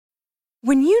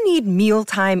When you need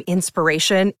mealtime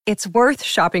inspiration, it's worth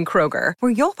shopping Kroger,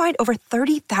 where you'll find over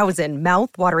 30,000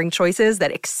 mouth-watering choices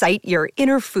that excite your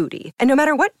inner foodie. And no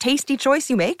matter what tasty choice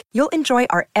you make, you'll enjoy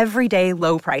our everyday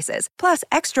low prices, plus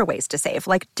extra ways to save,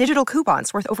 like digital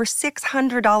coupons worth over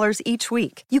 $600 each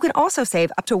week. You can also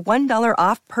save up to $1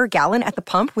 off per gallon at the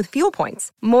pump with fuel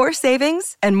points. More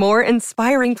savings and more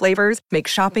inspiring flavors make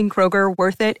shopping Kroger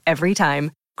worth it every time.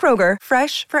 Kroger,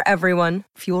 fresh for everyone.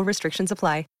 Fuel restrictions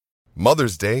apply.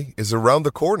 Mother's Day is around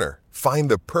the corner.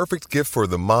 Find the perfect gift for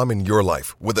the mom in your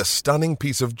life with a stunning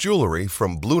piece of jewelry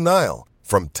from Blue Nile.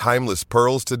 From timeless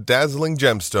pearls to dazzling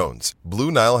gemstones,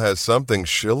 Blue Nile has something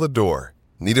she'll adore.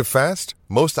 Need it fast?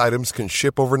 Most items can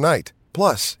ship overnight.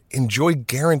 Plus, enjoy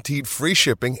guaranteed free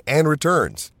shipping and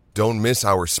returns. Don't miss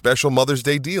our special Mother's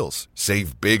Day deals.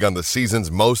 Save big on the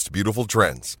season's most beautiful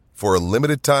trends. For a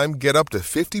limited time, get up to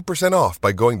 50% off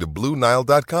by going to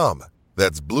BlueNile.com.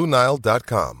 That's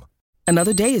BlueNile.com.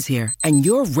 Another day is here, and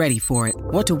you're ready for it.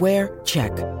 What to wear?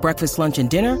 Check. Breakfast, lunch, and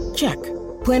dinner? Check.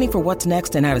 Planning for what's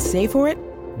next and how to save for it?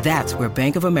 That's where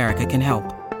Bank of America can help.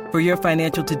 For your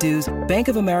financial to-dos, Bank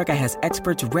of America has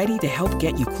experts ready to help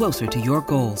get you closer to your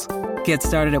goals. Get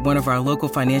started at one of our local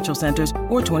financial centers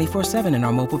or 24/7 in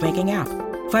our mobile banking app.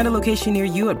 Find a location near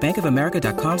you at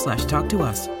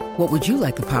bankofamerica.com/talktous. What would you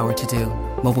like the power to do?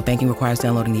 Mobile banking requires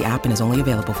downloading the app and is only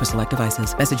available for select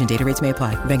devices. Message and data rates may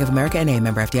apply. Bank of America N.A.,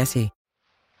 member FDIC.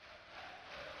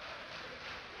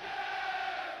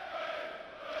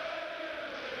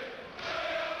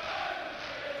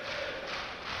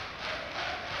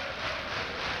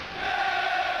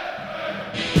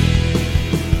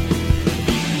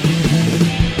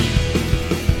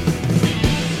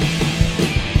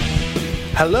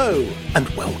 Hello and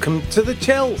welcome to the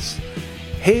Chelsea.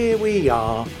 Here we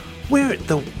are, we're at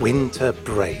the winter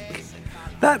break.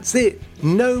 That's it,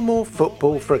 no more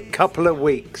football for a couple of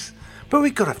weeks. But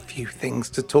we've got a few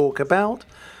things to talk about.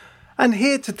 And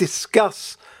here to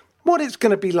discuss what it's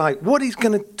going to be like, what he's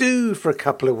going to do for a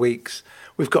couple of weeks.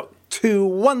 We've got two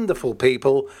wonderful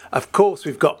people. Of course,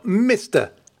 we've got Mr.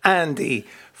 Andy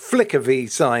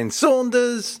Flickerv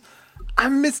Saunders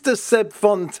and Mr. Seb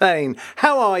Fontaine.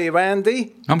 How are you,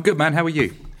 Andy? I'm good, man. How are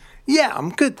you? Yeah, I'm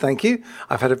good, thank you.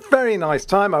 I've had a very nice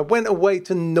time. I went away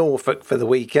to Norfolk for the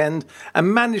weekend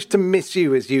and managed to miss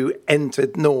you as you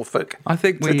entered Norfolk. I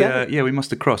think we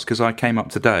must have crossed because I came up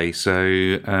today. So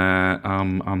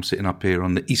I'm sitting up here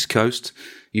on the East Coast.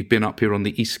 You've been up here on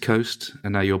the East Coast,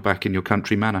 and now you're back in your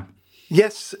country manor.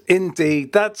 Yes,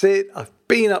 indeed. That's it. I've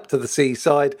been up to the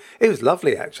seaside. It was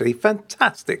lovely, actually.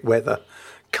 Fantastic weather.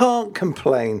 Can't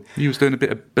complain. You was doing a bit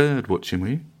of bird watching, were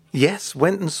you? Yes,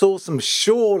 went and saw some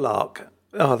shorelark.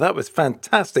 Oh, that was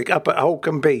fantastic, up at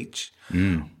Holcombe Beach.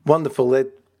 Wonderful. They'd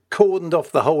cordoned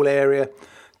off the whole area.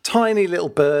 Tiny little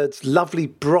birds, lovely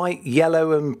bright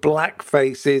yellow and black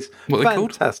faces. What are they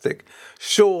called? Fantastic.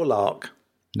 Shorelark.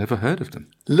 Never heard of them.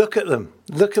 Look at them.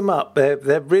 Look them up.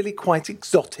 They're really quite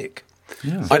exotic.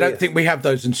 Yeah. I don't think we have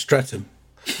those in Streatham.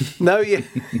 No, you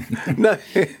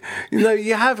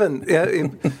haven't. Yeah,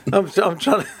 I'm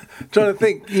trying to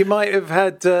think. You might have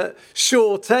had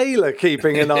Shaw Taylor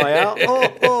keeping an eye out.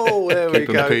 Oh, there we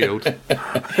go. Keep 'em peeled.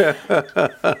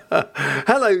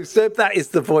 Hello, Seb. That is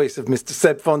the voice of Mr.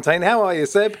 Seb Fontaine. How are you,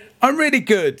 Seb? I'm really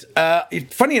good.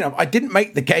 Funny enough, I didn't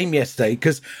make the game yesterday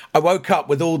because I woke up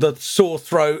with all the sore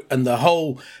throat and the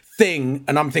whole thing,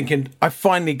 and I'm thinking, I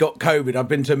finally got COVID. I've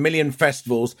been to 1 million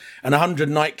festivals and 100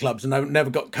 nightclubs and I've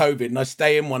never got COVID, and I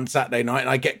stay in one Saturday night and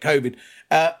I get COVID.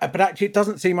 But actually, it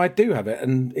doesn't seem I do have it,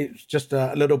 and it's just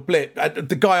a little blip.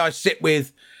 The guy I sit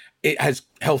with, it has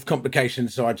health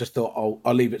complications, so I just thought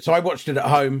I'll leave it. So I watched it at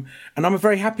home, and I'm a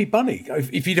very happy bunny.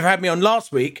 If you'd have had me on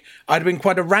last week, I'd have been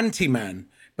quite a ranty man,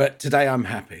 but today I'm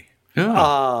happy.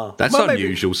 That's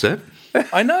unusual, Seb.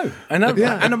 I know.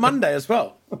 Yeah. And a Monday as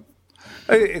well.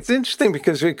 It's interesting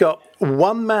because we've got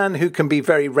one man who can be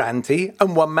very ranty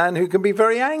and one man who can be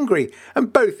very angry,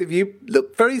 and both of you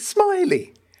look very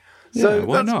smiley. So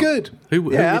why that's not? good. Who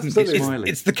wouldn't be absolutely. smiling?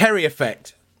 It's the Kerry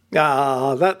effect.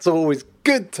 That's always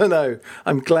good to know.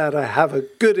 I'm glad I have a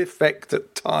good effect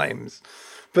at times.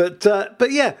 But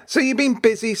yeah, so you've been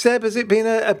busy, Seb. Has it been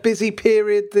a busy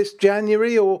period this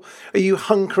January, or are you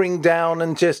hunkering down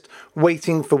and just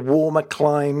waiting for warmer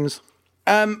climes?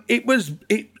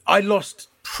 I lost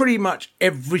pretty much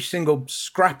every single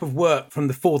scrap of work from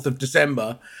the 4th of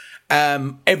December.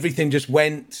 Everything just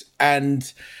went,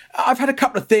 and I've had a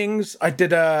couple of things. I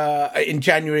did in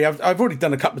January. I've already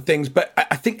done a couple of things, but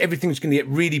I think everything's going to get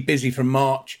really busy from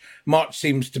March. March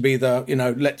seems to be the,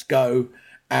 let's go.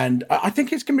 And I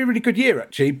think it's going to be a really good year,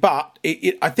 actually. But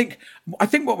I think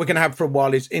what we're going to have for a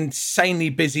while is insanely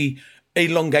busy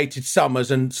elongated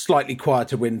summers and slightly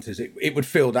quieter winters. It would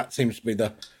feel that seems to be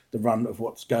the run of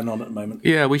what's going on at the moment.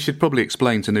 Yeah, we should probably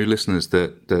explain to new listeners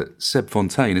that Seb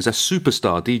Fontaine is a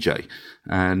superstar DJ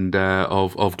and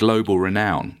of global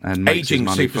renown and makes aging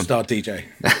his money superstar DJ,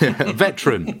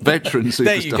 veteran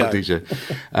superstar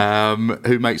DJ,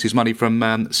 who makes his money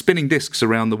from spinning discs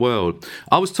around the world.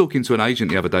 I was talking to an agent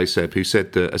the other day, Seb, who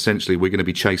said that essentially we're going to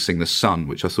be chasing the sun,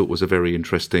 which I thought was a very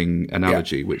interesting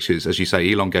analogy, which is, as you say,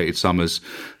 elongated summers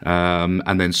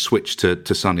and then switch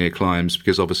to sunnier climes,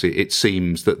 because obviously it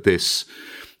seems that this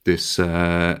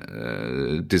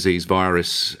disease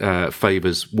virus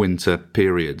favours winter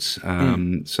periods.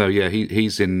 So yeah,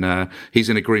 he's in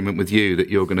agreement with you that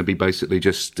you're going to be basically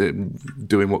just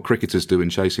doing what cricketers do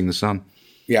and chasing the sun.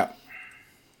 Yeah.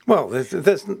 Well,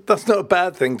 that's not a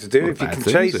bad thing to do if you can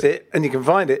chase it and you can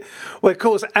find it. Well, of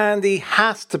course, Andy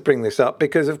has to bring this up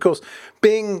because, of course,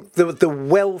 being the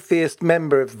wealthiest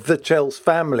member of the Chelsea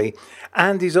family,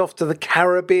 Andy's off to the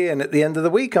Caribbean at the end of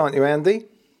the week, aren't you, Andy?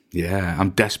 Yeah,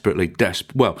 I'm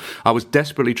Well, I was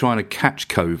desperately trying to catch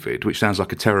COVID, which sounds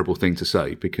like a terrible thing to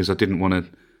say because I didn't want to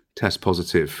test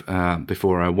positive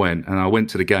before I went. And I went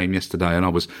to the game yesterday and I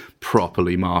was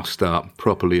properly masked up,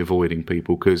 properly avoiding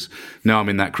people because now I'm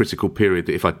in that critical period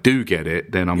that if I do get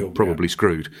it, then I'm probably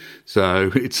screwed. So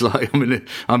it's like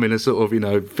I'm in a sort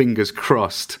of, fingers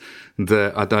crossed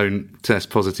that I don't test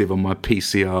positive on my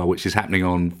PCR, which is happening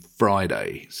on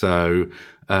Friday. So...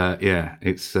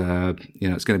 it's it's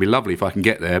going to be lovely if I can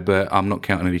get there, but I'm not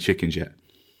counting any chickens yet.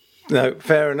 No,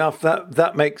 fair enough.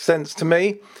 That makes sense to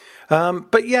me.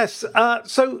 But yes,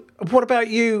 so what about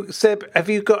you, Seb? Have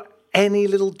you got any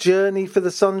little journey for the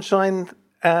sunshine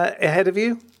ahead of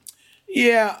you?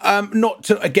 Yeah, not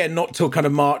till kind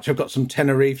of March. I've got some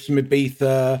Tenerife, some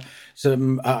Ibiza,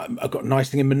 I've got a nice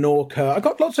thing in Menorca. I've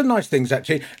got lots of nice things,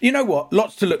 actually. You know what?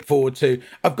 Lots to look forward to.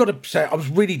 I've got to say, I was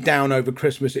really down over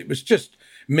Christmas. It was just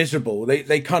miserable.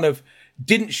 They kind of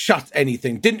didn't shut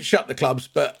the clubs,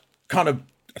 but kind of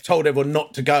told everyone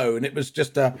not to go. And it was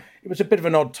just it was a bit of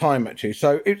an odd time, actually.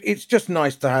 So it's just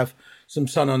nice to have some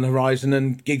sun on the horizon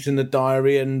and gigs in the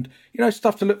diary and,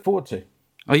 stuff to look forward to.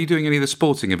 Are you doing any of the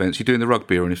sporting events? You doing the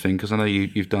rugby or anything? Because I know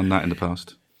you've done that in the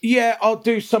past. Yeah, I'll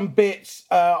do some bits.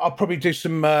 I'll probably do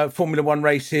some Formula One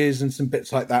races and some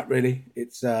bits like that, really.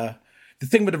 It's the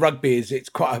thing with the rugby is it's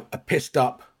quite a pissed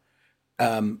up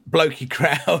blokey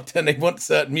crowd and they want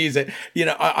certain music.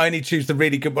 I only choose the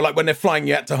really good, but like when they're flying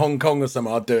you out to Hong Kong or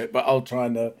somewhere, I'll do it. But I'll try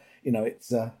and,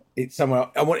 it's somewhere.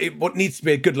 What needs to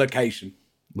be a good location.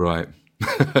 Right.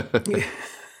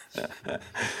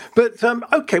 But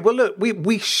okay, well look,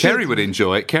 we should. Kerry would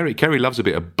enjoy it. Kerry loves a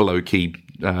bit of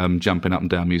blokey jumping up and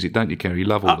down music, don't you, Kerry? You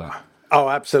love all that. Oh,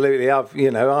 absolutely.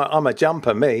 I'm a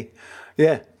jumper, me.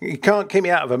 Yeah, you can't keep me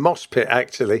out of a mosh pit.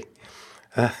 Actually,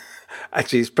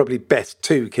 it's probably best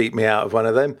to keep me out of one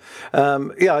of them.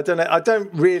 I don't know. I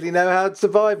don't really know how to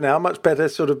survive now. I'm much better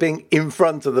sort of being in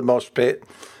front of the mosh pit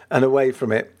and away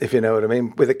from it, if you know what I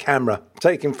mean, with a camera,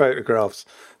 taking photographs.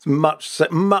 It's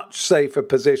much safer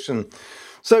position.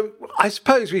 So I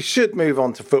suppose we should move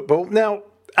on to football. Now,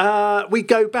 we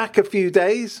go back a few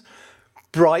days,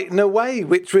 Brighton away,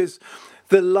 which was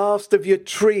the last of your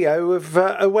trio of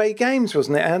away games,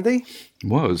 wasn't it, Andy?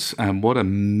 Was, and what a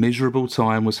miserable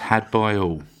time was had by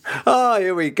all. Oh,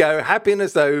 here we go.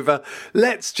 Happiness over.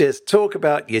 Let's just talk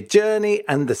about your journey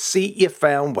and the seat you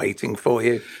found waiting for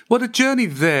you. Well, the journey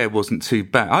there wasn't too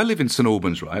bad. I live in St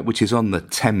Albans, right, which is on the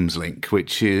Thames Link,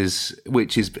 which is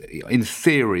in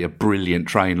theory a brilliant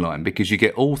train line because you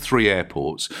get all three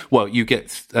airports. Well, you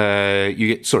get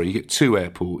two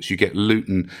airports. You get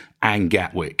Luton and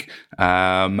Gatwick,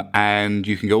 and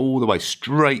you can go all the way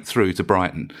straight through to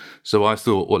Brighton. So I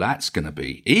thought, well, that's going to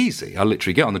be easy. I'll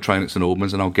literally get on the train at St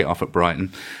Albans and I'll get off at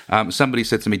Brighton. Somebody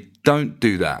said to me, don't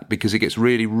do that because it gets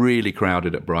really, really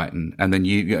crowded at Brighton. And then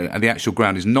and the actual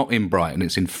ground is not in Brighton,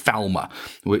 it's in Falmer,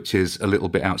 which is a little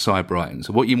bit outside Brighton.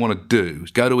 So what you want to do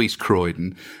is go to East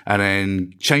Croydon and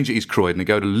then change at East Croydon and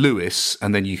go to Lewis,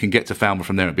 and then you can get to Falmer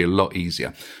from there. It'd be a lot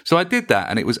easier. So I did that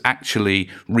and it was actually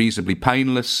reasonably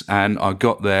painless, and I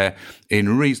got there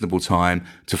in reasonable time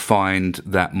to find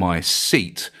that my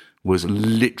seat was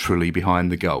literally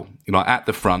behind the goal, at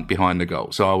the front behind the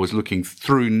goal. So I was looking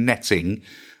through netting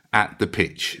at the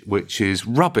pitch, which is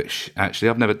rubbish, actually.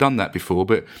 I've never done that before,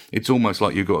 but it's almost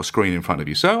like you've got a screen in front of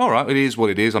you. So, all right, it is what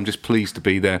it is. I'm just pleased to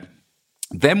be there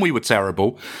Then we were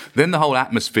terrible. Then the whole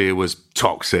atmosphere was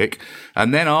toxic.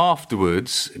 And then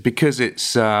afterwards, because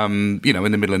it's, in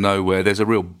the middle of nowhere, there's a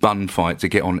real bun fight to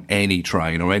get on any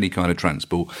train or any kind of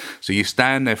transport. So you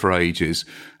stand there for ages.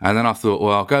 And then I thought,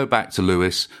 well, I'll go back to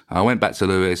Lewes. I went back to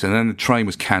Lewes, and then the train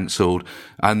was cancelled.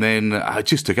 And then it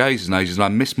just took ages and ages. And I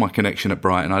missed my connection at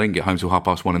Brighton. I didn't get home till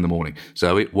 1:30 in the morning.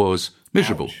 So it was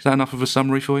miserable. Ouch. Is that enough of a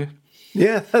summary for you?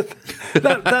 Yeah,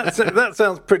 that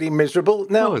sounds pretty miserable.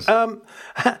 Now,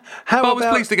 I was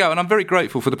pleased to go, and I'm very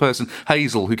grateful for the person,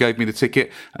 Hazel, who gave me the ticket.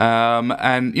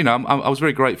 I was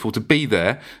very grateful to be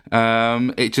there.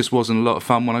 It just wasn't a lot of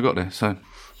fun when I got there. So,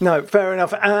 no, fair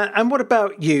enough. And what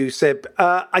about you, Seb?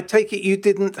 I take it you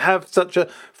didn't have such a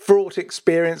fraught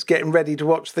experience getting ready to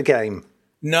watch the game.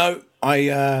 No,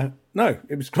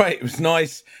 it was great. It was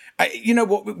nice. You know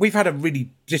what? We've had a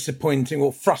really disappointing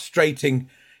or frustrating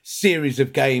series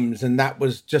of games, and that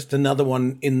was just another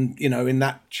one in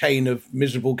that chain of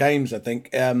miserable games. I think,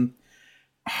 I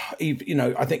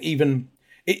think even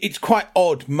it's quite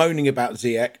odd moaning about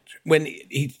Ziyech when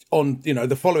he's on,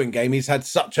 the following game he's had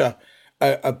such a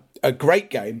great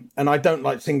game, and I don't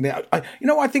like seeing that.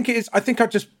 I think it is. I think I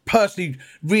just personally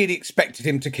really expected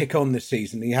him to kick on this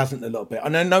season. He hasn't a little bit,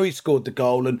 and I know he scored the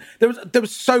goal, and there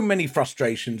was so many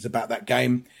frustrations about that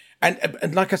game.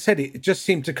 And like I said, it just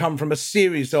seemed to come from a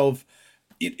series of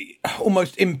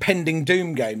almost impending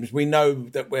doom games. We know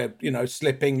that we're,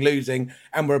 slipping, losing,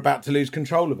 and we're about to lose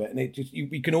control of it. And it just,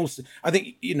 we can also, I think,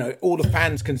 all the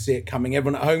fans can see it coming.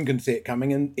 Everyone at home can see it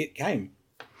coming, and it came.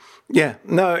 Yeah,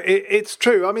 no, it's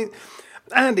true. I mean,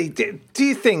 Andy, do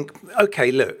you think,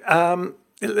 okay, look,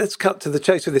 let's cut to the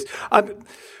chase with this.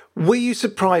 Were you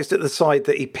surprised at the side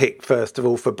that he picked, first of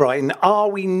all, for Brighton? Are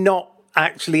we not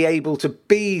actually able to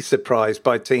be surprised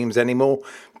by teams anymore,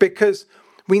 because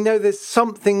we know there's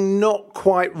something not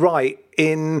quite right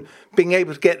in being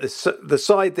able to get the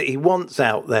side that he wants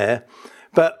out there?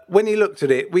 But when you looked at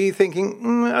it, were you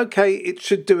thinking, okay, it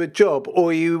should do a job? Or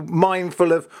are you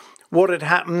mindful of what had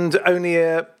happened only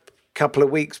a couple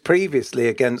of weeks previously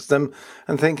against them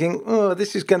and thinking, oh,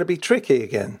 this is going to be tricky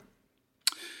again?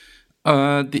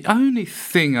 The only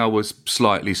thing I was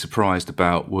slightly surprised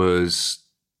about was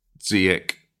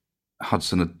Ziyech,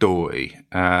 Hudson-Odoi,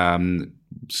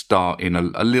 starting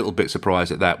a little bit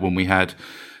surprised at that when we had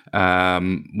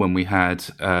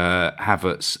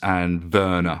Havertz and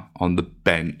Werner on the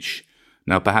bench.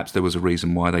 Now, perhaps there was a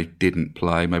reason why they didn't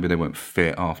play. Maybe they weren't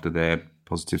fit after their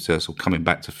positive test or coming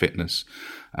back to fitness.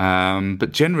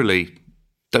 But generally,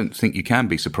 don't think you can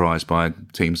be surprised by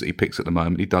teams that he picks at the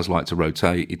moment. He does like to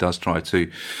rotate. He does try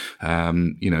to,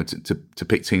 to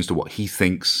pick teams to what he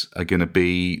thinks are going to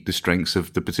be the strengths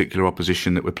of the particular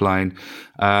opposition that we're playing.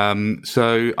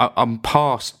 So I'm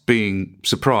past being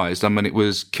surprised. I mean, it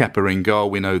was Kepa in goal.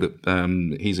 We know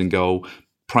that he's in goal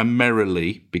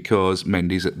primarily because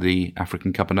Mendy's at the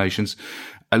African Cup of Nations.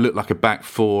 It looked like a back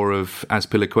four of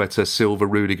Azpilicueta, Silva,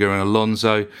 Rudiger and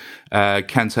Alonso,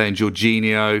 Kante and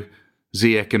Jorginho,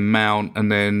 Ziyech and Mount,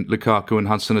 and then Lukaku and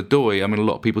Hudson-Odoi. I mean, a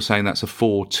lot of people saying that's a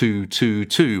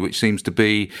 4-2-2-2, which seems to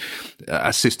be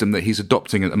a system that he's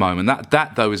adopting at the moment.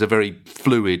 That though, is a very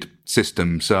fluid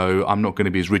system, so I'm not going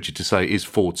to be as rigid to say it is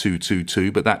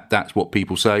 4-2-2-2, but that's what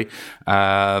people say.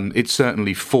 It's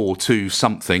certainly 4-2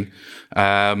 something.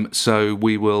 So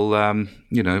we will, we'll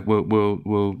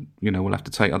have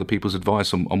to take other people's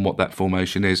advice on what that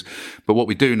formation is. But what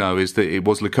we do know is that it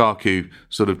was Lukaku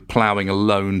sort of ploughing a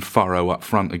lone furrow up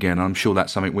front again. I'm sure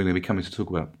that's something we're going to be coming to talk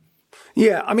about.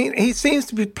 Yeah, I mean, he seems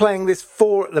to be playing this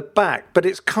 4 at the back, but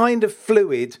it's kind of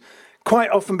fluid.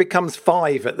 Quite often becomes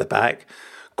 5 at the back.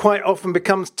 Quite often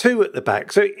becomes 2 at the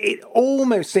back. So it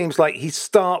almost seems like he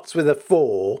starts with a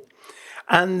 4.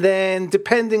 And then,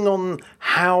 depending on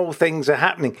how things are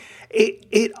happening,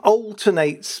 it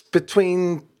alternates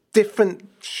between different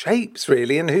shapes,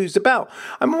 really, and who's about.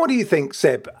 I mean, what do you think,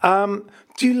 Seb?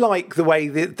 Do you like the way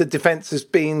the defence has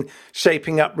been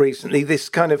shaping up recently? This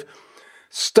kind of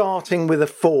starting with a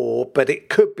 4, but it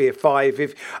could be a 5.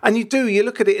 You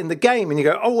look at it in the game and you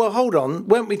go, oh, well, hold on,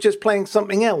 weren't we just playing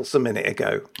something else a minute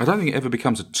ago? I don't think it ever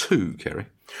becomes a 2, Kerry.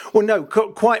 Well, no,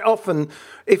 quite often,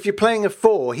 if you're playing a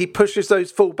 4, he pushes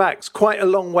those full backs quite a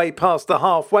long way past the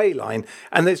halfway line,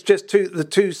 and there's just the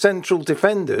two central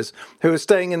defenders who are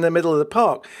staying in the middle of the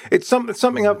park. It's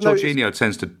something I've noticed. Jorginho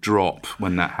tends to drop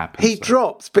when that happens. He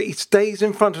drops, but he stays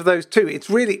in front of those two. It's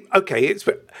really, okay, it's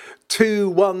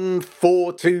 2-1,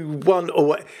 4-2-1, or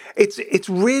what. It's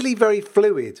really very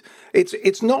fluid.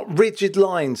 It's not rigid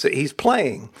lines that he's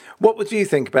playing. What would you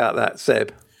think about that,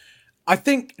 Seb? I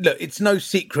think, look, it's no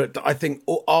secret that I think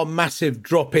our massive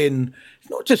drop in,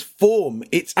 it's not just form,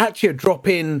 it's actually a drop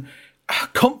in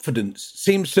confidence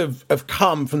seems to have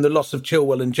come from the loss of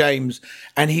Chilwell and James,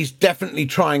 and he's definitely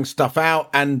trying stuff out.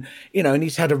 And and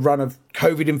he's had a run of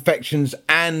COVID infections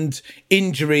and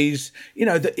injuries.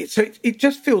 So it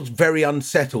just feels very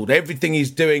unsettled. Everything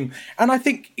he's doing, and I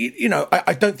think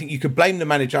I don't think you could blame the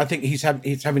manager. I think he's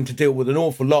having to deal with an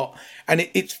awful lot, and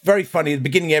it's very funny. At the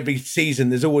beginning of every season,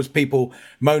 there's always people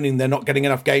moaning they're not getting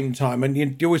enough game time, and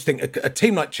you always think a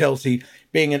team like Chelsea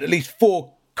being in at least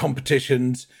 4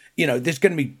 competitions, there's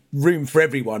going to be room for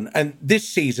everyone. And this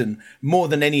season, more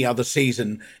than any other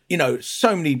season,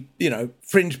 so many,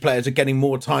 fringe players are getting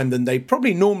more time than they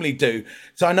probably normally do.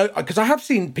 So I know, because I have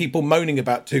seen people moaning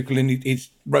about Tuchel in his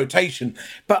rotation,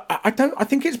 but I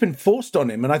think it's been forced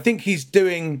on him. And I think he's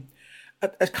doing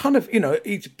a kind of,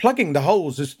 he's plugging the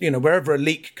holes as, wherever a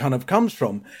leak kind of comes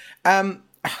from.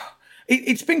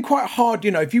 It's been quite hard,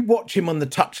 if you watch him on the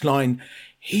touchline,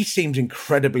 he seems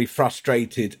incredibly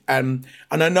frustrated. And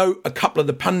I know a couple of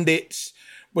the pundits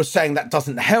were saying that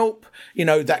doesn't help,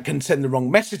 that can send the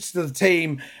wrong message to the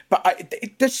team. But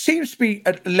there seems to be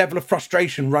a level of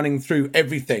frustration running through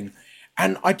everything.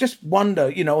 And I just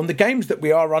wonder, on the games that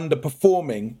we are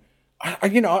underperforming,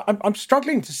 I'm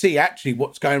struggling to see actually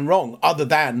what's going wrong, other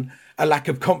than a lack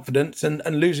of confidence and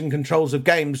losing controls of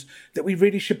games that we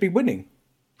really should be winning.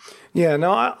 Yeah,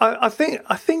 no, I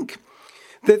think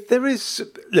that there is,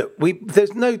 look,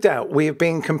 there's no doubt we have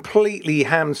been completely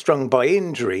hamstrung by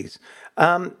injuries.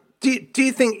 Do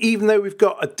you think, even though we've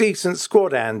got a decent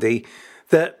squad, Andy,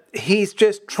 that he's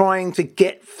just trying to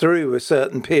get through a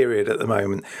certain period at the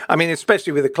moment? I mean,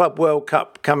 especially with the Club World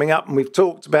Cup coming up, and we've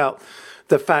talked about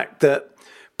the fact that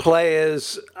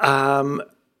players are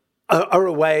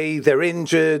away, they're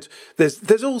injured,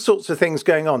 there's all sorts of things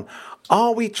going on.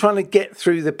 Are we trying to get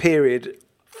through the period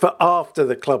for after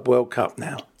the Club World Cup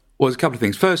now? Well, there's a couple of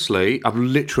things. Firstly, I've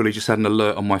literally just had an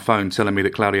alert on my phone telling me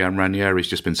that Claudio Ranieri's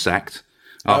just been sacked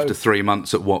after 3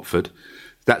 months at Watford.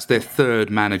 That's their 3rd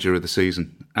manager of the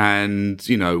season. And,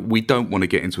 we don't want to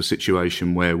get into a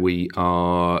situation where we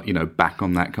are, back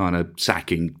on that kind of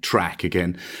sacking track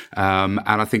again. And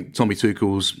I think Tommy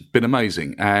Tuchel's been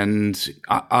amazing. And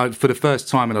I, for the first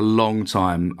time in a long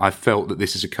time, I felt that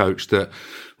this is a coach that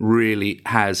really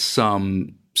has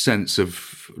some sense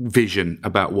of vision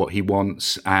about what he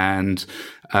wants, and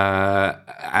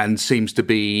seems to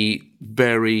be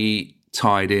very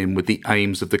tied in with the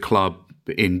aims of the club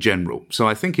in general. So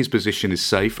I think his position is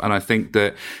safe, and I think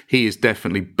that he is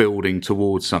definitely building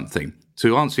towards something.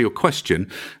 To answer your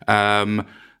question,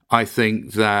 I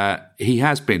think that he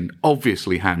has been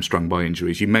obviously hamstrung by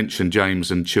injuries. You mentioned James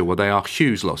and Chilwell. They are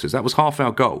huge losses. That was half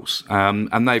our goals,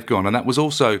 and they've gone. And that was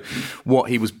also what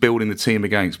he was building the team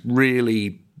against,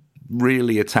 really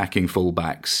attacking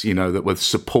fullbacks, that were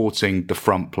supporting the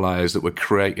front players, that were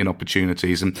creating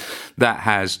opportunities. And that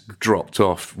has dropped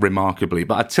off remarkably.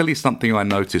 But I tell you something I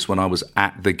noticed when I was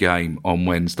at the game on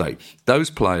Wednesday. Those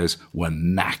players were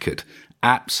knackered.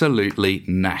 Absolutely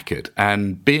knackered.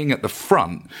 And being at the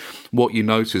front, what you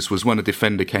noticed was when a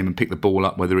defender came and picked the ball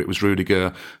up, whether it was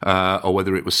Rudiger or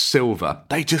whether it was Silva,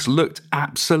 they just looked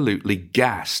absolutely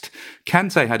gassed.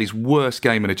 Kante had his worst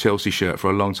game in a Chelsea shirt for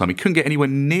a long time. He couldn't get anywhere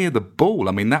near the ball.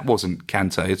 I mean, that wasn't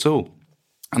Kante at all.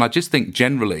 And I just think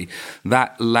generally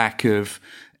that lack of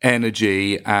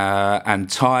energy and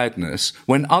tiredness,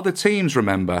 when other teams,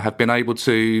 remember, have been able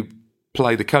to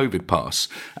play the COVID pass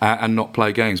and not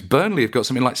play games. Burnley have got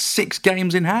something like 6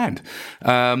 games in hand.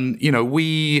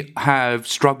 We have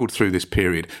struggled through this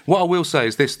period. What I will say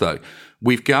is this, though.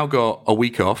 We've now got a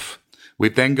week off.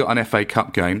 We've then got an FA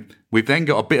Cup game. We've then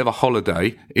got a bit of a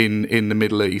holiday in the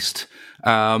Middle East.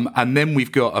 And then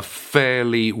we've got a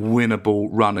fairly winnable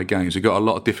run of games. We've got a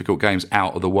lot of difficult games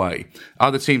out of the way.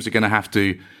 Other teams are going to have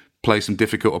to play some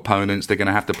difficult opponents. They're going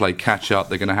to have to play catch-up.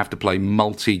 They're going to have to play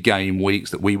multi-game weeks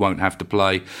that we won't have to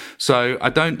play. So I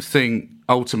don't think,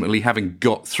 ultimately, having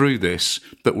got through this,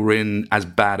 that we're in as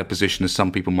bad a position as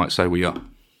some people might say we are.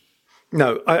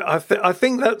 No, I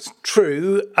think that's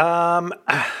true.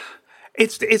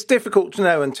 It's difficult to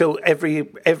know until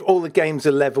all the games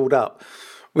are levelled up.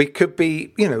 We could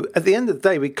be, at the end of the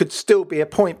day, we could still be a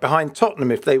point behind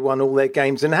Tottenham if they won all their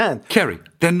games in hand. Kerry,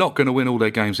 they're not going to win all their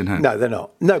games in hand. No, they're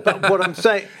not. No, but what I'm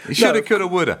saying... Shoulda, coulda,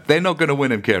 woulda. They're not going to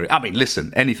win them, Kerry. I mean,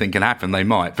 listen, anything can happen, they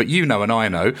might. But you know and I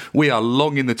know, we are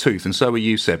long in the tooth, and so are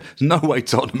you, Seb. There's no way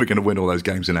Tottenham are going to win all those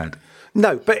games in hand.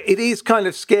 No, but it is kind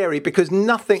of scary because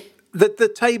nothing...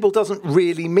 The table doesn't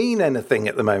really mean anything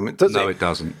at the moment, does it? No, it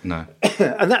doesn't, no.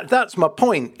 And that's my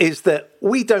point, is that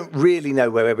we don't really know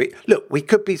where we... Look, we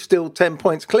could be still 10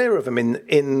 points clear of them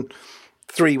in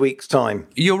 3 weeks' time.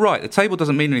 You're right. The table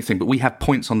doesn't mean anything, but we have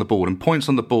points on the board, and points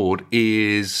on the board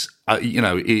is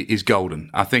golden.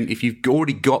 I think if you've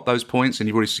already got those points and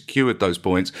you've already secured those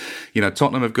points,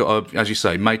 Tottenham have got to, as you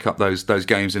say, make up those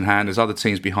games in hand. There's other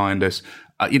teams behind us.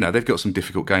 They've got some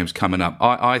difficult games coming up.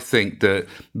 I think that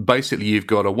basically you've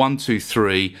got a 1, 2,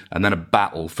 3, and then a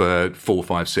battle for 4,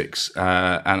 5, 6.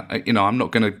 And I'm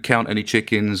not going to count any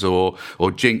chickens or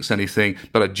jinx anything,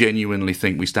 but I genuinely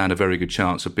think we stand a very good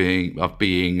chance of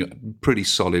being pretty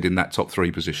solid in that top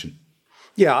 3 position.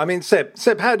 Yeah, I mean,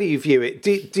 Seb, how do you view it?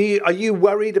 Are you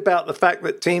worried about the fact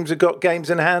that teams have got games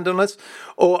in hand on us,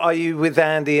 or are you with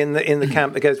Andy in the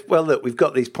camp that goes, well, look, we've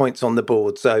got these points on the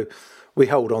board, so we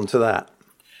hold on to that?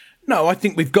 No, I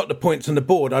think we've got the points on the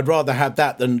board. I'd rather have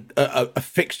that than a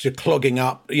fixture clogging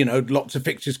up, lots of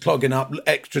fixtures clogging up,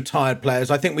 extra tired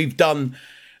players. I think we've done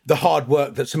the hard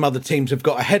work that some other teams have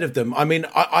got ahead of them. I mean,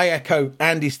 I echo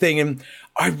Andy's thing, and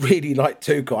I really like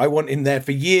Tuchel. I want him there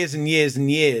for years and years and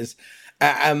years.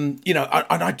 And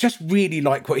I just really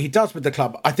like what he does with the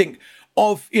club. I think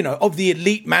of the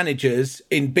elite managers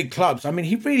in big clubs, I mean,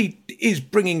 he really is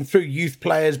bringing through youth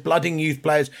players, blooding youth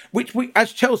players, which we,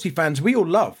 as Chelsea fans, we all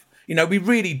love. We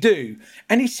really do.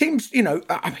 And he seems,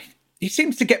 he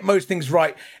seems to get most things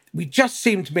right. We just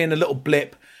seem to be in a little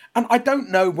blip. And I don't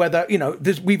know whether,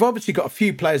 we've obviously got a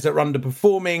few players that are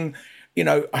underperforming.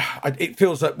 It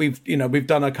feels like we've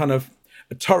done a kind of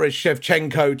a Torres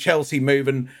Shevchenko Chelsea move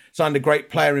and signed a great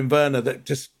player in Werner that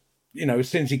just, as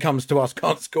soon as he comes to us,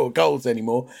 can't score goals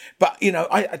anymore. But,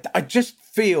 I just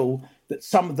feel that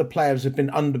some of the players have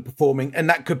been underperforming, and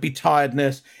that could be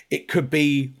tiredness. It could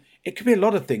be a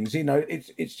lot of things.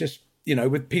 It's just,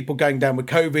 with people going down with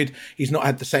COVID, he's not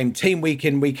had the same team week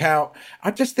in, week out.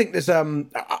 I just think there's,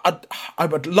 I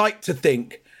would like to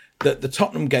think that the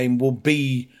Tottenham game will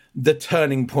be the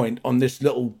turning point on this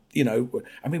little,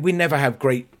 we never have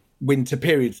great winter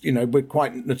periods. We're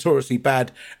quite notoriously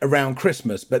bad around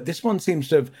Christmas, but this one seems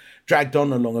to have dragged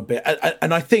on along a bit.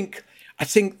 And I think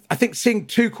seeing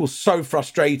Tuchel so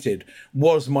frustrated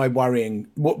was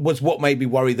what made me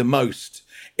worry the most,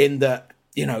 in that,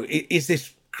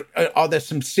 are there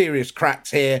some serious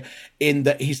cracks here in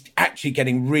that he's actually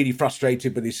getting really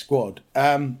frustrated with his squad?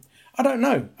 I don't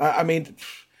know.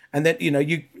 And then,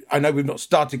 I know we've not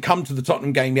started come to the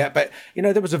Tottenham game yet, but,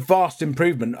 there was a vast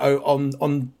improvement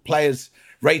on players'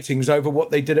 ratings over what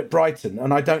they did at Brighton.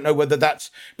 And I don't know whether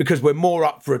that's because we're more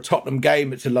up for a Tottenham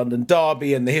game, it's a London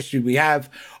derby and the history we have,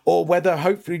 or whether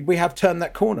hopefully we have turned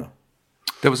that corner.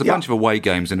 There was a bunch of away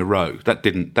games in a row. That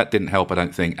didn't help, I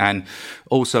don't think. And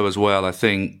also as well, I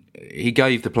think he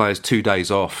gave the players 2 days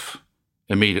off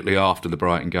immediately after the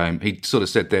Brighton game. He sort of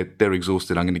said they're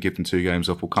exhausted. I'm going to give them 2 games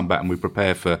off. We'll come back and we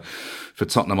prepare for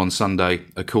Tottenham on Sunday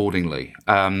accordingly.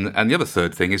 And the other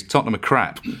third thing is Tottenham are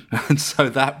crap. And so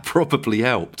that probably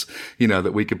helped,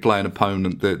 that we could play an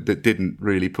opponent that didn't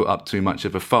really put up too much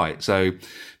of a fight. So,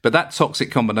 but that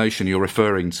toxic combination you're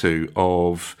referring to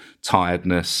of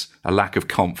tiredness, a lack of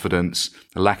confidence,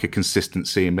 a lack of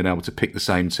consistency in being able to pick the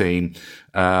same team,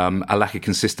 a lack of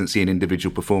consistency in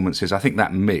individual performances, I think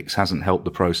that mix hasn't helped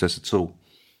the process at all.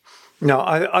 No,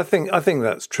 I think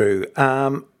that's true.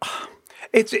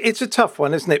 It's a tough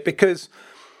one, isn't it? Because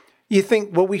you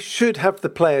think, well, we should have the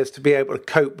players to be able to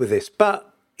cope with this,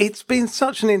 but it's been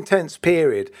such an intense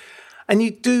period, and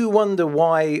you do wonder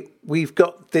why we've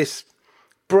got this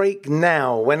break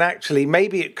now when actually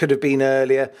maybe it could have been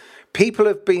earlier. People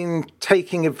have been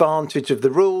taking advantage of the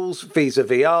rules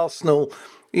vis-a-vis Arsenal.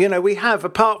 We have,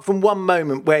 apart from one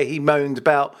moment where he moaned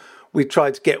about we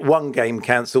tried to get one game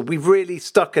cancelled, we've really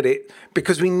stuck at it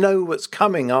because we know what's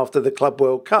coming after the Club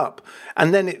World Cup.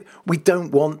 And then we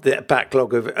don't want the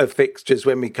backlog of fixtures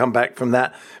when we come back from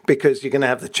that, because you're going to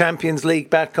have the Champions League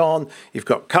back on, you've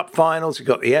got cup finals, you've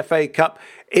got the FA Cup.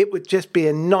 It would just be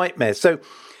a nightmare. So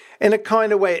in a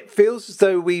kind of way, it feels as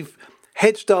though we've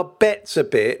hedged our bets a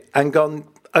bit and gone,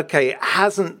 okay, it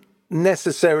hasn't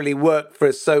necessarily worked for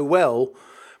us so well,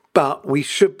 but we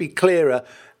should be clearer.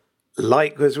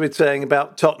 Like as we're saying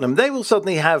about Tottenham, they will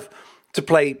suddenly have to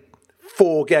play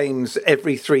 4 games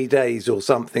every 3 days or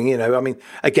something,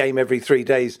 a game every 3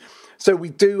 days. So we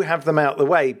do have them out the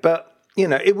way, but,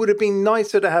 it would have been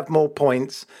nicer to have more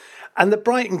points. And the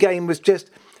Brighton game was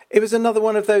it was another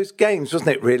one of those games,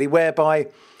 wasn't it, really, whereby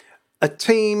a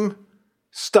team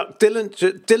stuck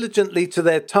diligently to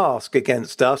their task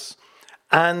against us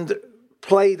and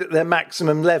played at their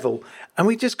maximum level, and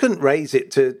we just couldn't raise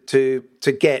it to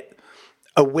get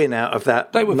a win out of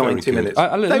that They were 90 very minutes.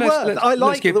 good. I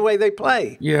like the way they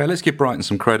play. Yeah, let's give Brighton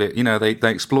some credit. You know, they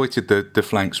exploited the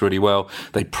flanks really well.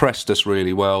 They pressed us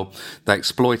really well. They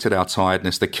exploited our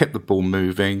tiredness. They kept the ball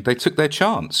moving. They took their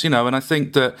chance, you know, and I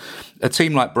think that a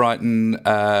team like Brighton,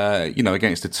 you know,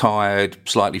 against a tired,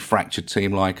 slightly fractured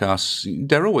team like us,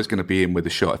 they're always going to be in with a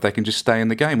shot if they can just stay in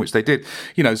the game, which they did.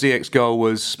 You know, Ziyech's goal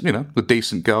was, you know, a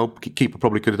decent goal. Keeper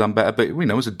probably could have done better, but, you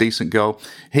know, it was a decent goal.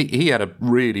 He had a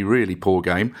really, really poor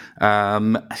game.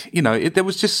 You know, there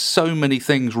was just so many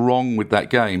things wrong with that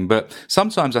game. But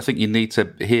sometimes I think you need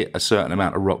to hit a certain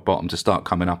amount of rock bottom to start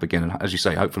coming up again. And as you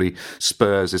say, hopefully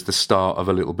Spurs is the start of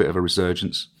a little bit of a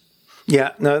resurgence.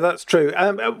 Yeah, no, that's true.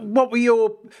 What were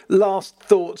your last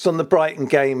thoughts on the Brighton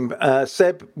game,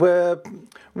 Seb? Were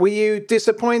you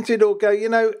disappointed or go, you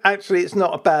know, actually it's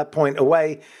not a bad point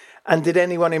away? And did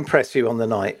anyone impress you on the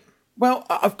night? Well,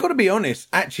 I've got to be honest.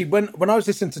 Actually, when I was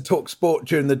listening to Talk Sport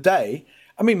during the day,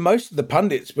 I mean, most of the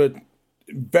pundits were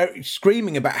very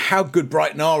screaming about how good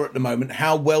Brighton are at the moment,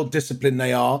 how well disciplined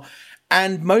they are.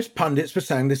 And most pundits were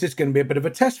saying this is going to be a bit of a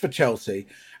test for Chelsea.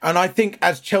 And I think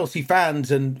as Chelsea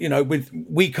fans, and, you know,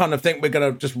 we kind of think we're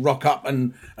going to just rock up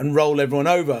and roll everyone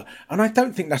over. And I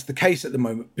don't think that's the case at the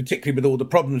moment, particularly with all the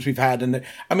problems we've had. And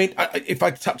I mean, if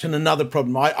I touch on another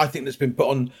problem, I think that's been put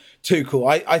on Tuchel.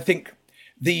 I think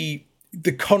the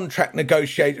contract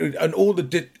negotiation and all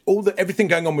the everything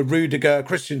going on with Rudiger,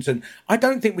 Christensen, I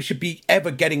don't think we should be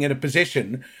ever getting in a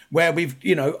position where we've,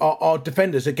 you know, our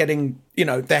defenders are getting, you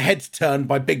know, their heads turned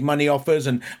by big money offers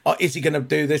and is he going to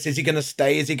do this? Is he going to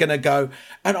stay? Is he going to go?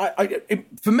 And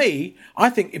for me, I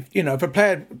think if a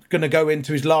player going to go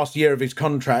into his last year of his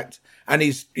contract and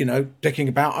he's, you know, dicking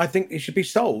about, I think he should be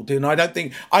sold. And I don't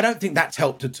think that's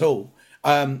helped at all.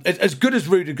 As good as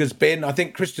Rudiger's been, I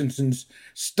think Christensen's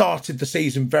started the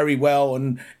season very well,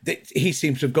 and he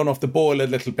seems to have gone off the boil a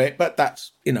little bit. But that's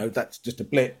just a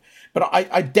blip. But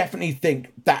I definitely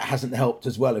think that hasn't helped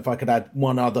as well. If I could add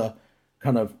one other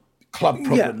kind of club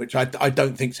problem, which I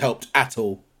don't think's helped at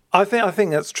all. I think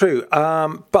that's true.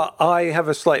 But I have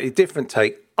a slightly different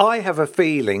take. I have a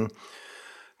feeling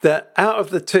that out of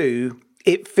the two,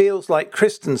 it feels like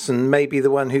Christensen may be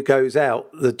the one who goes out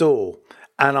the door.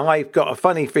 And I've got a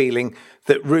funny feeling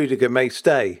that Rudiger may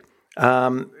stay.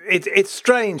 It's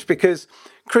strange because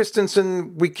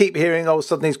Christensen, we keep hearing,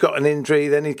 suddenly he's got an injury,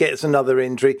 then he gets another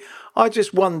injury. I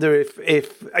just wonder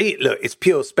if look, it's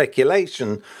pure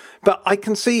speculation, but I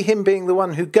can see him being the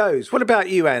one who goes. What about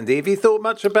you, Andy? Have you thought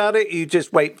much about it? You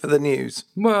just wait for the news?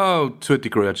 Well, to a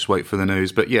degree, I just wait for the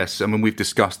news. But yes, I mean, we've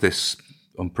discussed this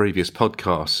on previous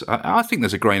podcasts. I think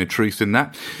there's a grain of truth in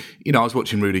that. You know, I was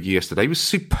watching Rudiger yesterday. He was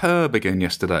superb again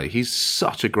yesterday. He's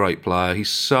such a great player. He's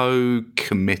so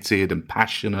committed and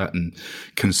passionate and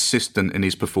consistent in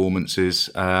his performances.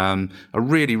 I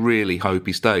really, really hope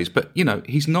he stays. But, you know,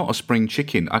 he's not a spring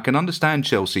chicken. I can understand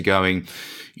Chelsea going,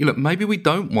 you know, maybe we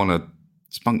don't want to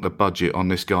spunk the budget on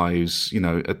this guy who's, you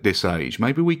know, at this age.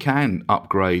 Maybe we can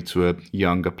upgrade to a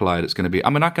younger player that's going to be... I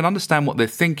mean, I can understand what their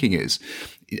thinking is.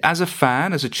 As a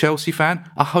fan, as a Chelsea fan,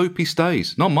 I hope he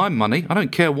stays. Not my money. I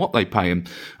don't care what they pay him.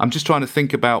 I'm just trying to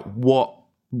think about what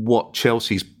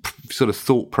Chelsea's sort of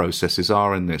thought processes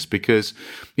are in this. Because,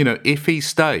 you know, if he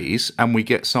stays and we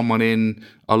get someone in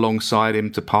alongside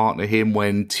him to partner him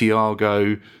when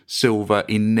Thiago Silva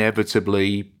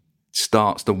inevitably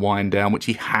starts to wind down, which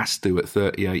he has to at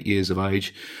 38 years of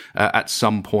age at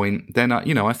some point, then,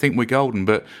 you know, I think we're golden.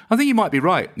 But I think you might be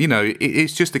right. You know,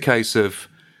 it's just a case of,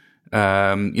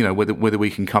 you know, whether we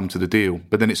can come to the deal.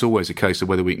 But then it's always a case of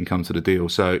whether we can come to the deal.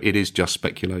 So it is just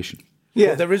speculation.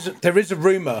 Yeah, well, there is a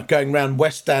rumour going around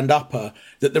West Stand Upper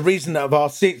that the reason that our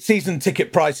season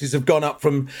ticket prices have gone up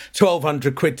from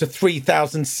 1,200 quid to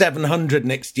 3,700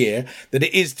 next year, that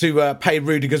it is to pay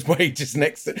Rudiger's wages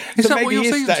next. Is that what your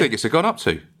season tickets have gone up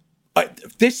to?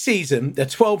 This season, they're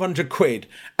 1,200 quid,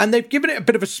 and they've given it a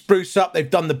bit of a spruce up. They've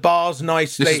done the bars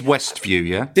nicely. This is Westview,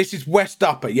 yeah? This is West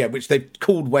Upper, yeah, which they've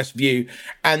called Westview.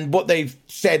 And what they've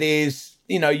said is,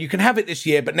 you know, you can have it this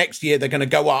year, but next year they're going to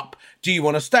go up. Do you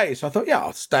want to stay? So I thought, yeah,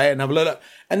 I'll stay and have a look.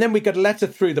 And then we got a letter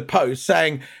through the post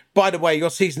saying, by the way, your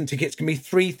season tickets can be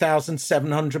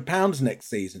 £3,700 next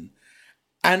season.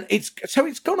 And it's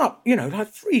gone up, you know, like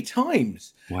 3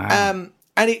 times. Wow.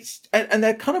 And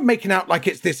they're kind of making out like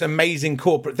it's this amazing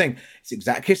corporate thing. It's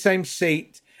exactly the same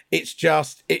seat. It's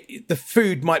just the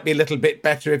food might be a little bit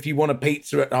better if you want a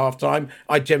pizza at halftime.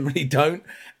 I generally don't,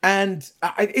 and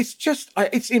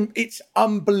it's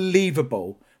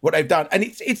unbelievable what they've done. And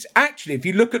it's actually, if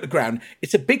you look at the ground,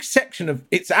 it's a big section of.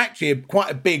 It's actually quite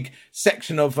a big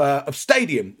section of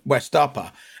stadium, West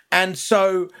Upper. And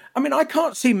so, I mean, I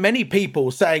can't see many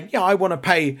people saying, "Yeah, I want to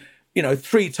pay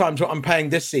 3 times what I'm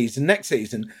paying this season, next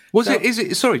season. Seb, is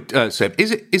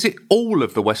it all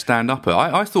of the West Stand Upper?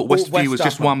 I thought Westview was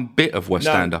just one bit of West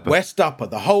Stand Upper. West Upper,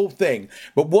 the whole thing.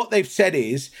 But what they've said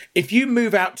is, if you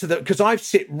move out to because I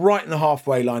sit right in the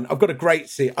halfway line, I've got a great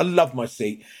seat. I love my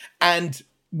seat. And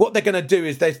what they're going to do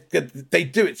is they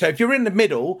do it. So if you're in the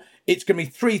middle, it's going to be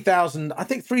 3,000, I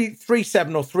think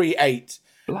 3,700 or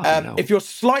 3,800. If you're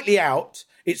slightly out,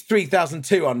 it's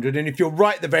 3,200, and if you're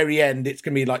right at the very end, it's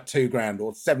going to be like $2,000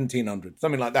 or 1,700,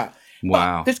 something like that.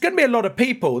 Wow! But there's going to be a lot of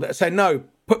people that say, "No,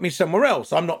 put me somewhere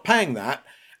else. I'm not paying that."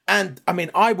 And I mean,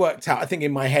 I worked out. I think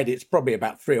in my head, it's probably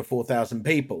about 3,000 or 4,000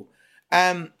 people,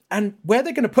 and where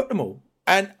they're going to put them all.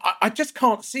 And I just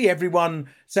can't see everyone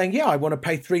saying, "Yeah, I want to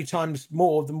pay 3 times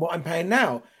more than what I'm paying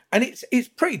now." And it's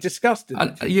pretty disgusting.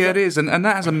 It is. And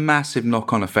that has a massive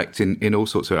knock-on effect in all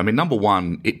sorts of... I mean, number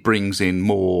one, it brings in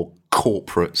more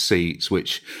corporate seats,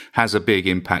 which has a big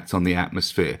impact on the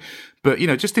atmosphere. But,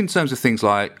 just in terms of things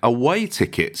like away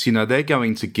tickets, they're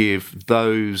going to give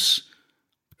those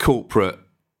corporate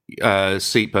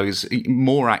seat buggers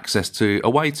more access to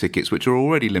away tickets, which are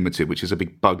already limited, which is a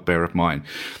big bugbear of mine.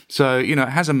 So, it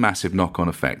has a massive knock-on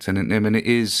effect, and it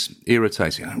is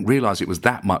irritating. I didn't realise it was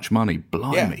that much money.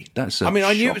 Blimey, that's I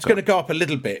knew it was going to go up a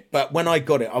little bit, but when I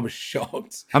got it, I was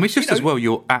shocked. I mean, it's just as well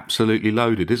you're absolutely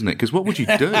loaded, isn't it? Because what would you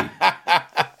do? Well,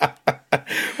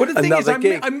 the thing is,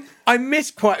 I miss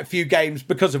quite a few games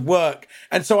because of work,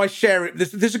 and so I share it.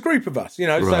 There's a group of us,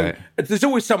 Right. So there's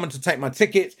always someone to take my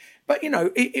tickets. But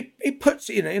it puts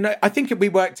I think if we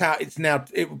worked out,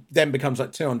 it then becomes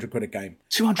like £200 a game.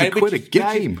 £200 a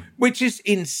game, which is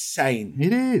insane.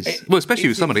 It is. Especially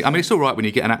with somebody. Insane. I mean, it's all right when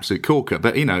you get an absolute corker,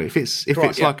 but if it's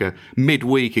like a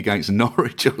midweek against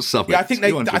Norwich or something. Yeah,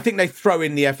 I think they throw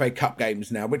in the FA Cup games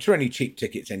now, which are only cheap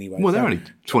tickets anyway. Well, they're only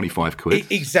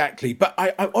 £25. Exactly, but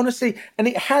I honestly, and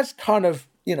it has kind of.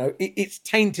 It's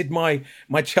tainted my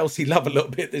Chelsea love a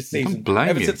little bit this season. Don't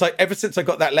blame you. Ever since I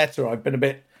got that letter, I've been a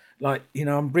bit like,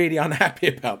 I'm really unhappy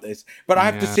about this. But I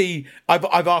have to see.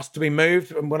 I've asked to be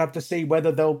moved, and we'll have to see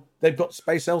whether they've got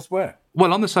space elsewhere.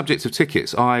 Well, on the subject of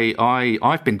tickets,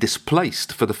 I've been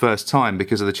displaced for the first time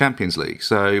because of the Champions League.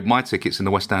 So my tickets in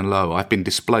the West End Low, I've been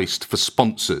displaced for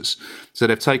sponsors. So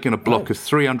they've taken a block of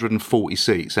 340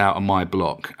 seats out of my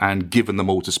block and given them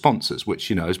all to sponsors, which,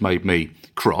 has made me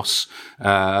cross.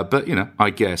 But, I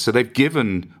guess. So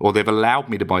they've allowed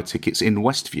me to buy tickets in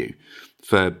Westview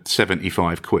for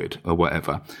 £75 or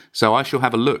whatever. So I shall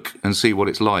have a look and see what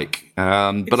it's like.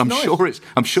 But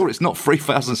I'm sure it's not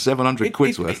 3,700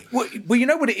 quid's worth. Well, you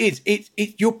know what it is?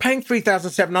 You're paying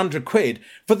 3,700 quid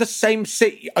for the same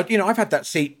seat. I've had that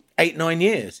seat 8-9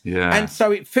 years. Yeah. And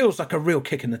so it feels like a real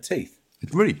kick in the teeth.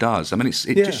 It really does. I mean,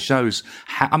 it just shows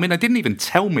how... I mean, they didn't even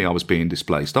tell me I was being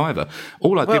displaced either.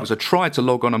 All I did was I tried to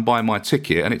log on and buy my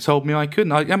ticket, and it told me I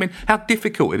couldn't. I mean, how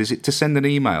difficult is it to send an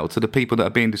email to the people that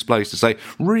are being displaced to say,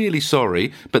 really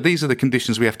sorry, but these are the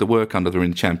conditions we have to work under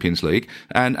in the Champions League,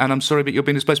 and I'm sorry, but you're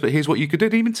being displaced, but here's what you could do.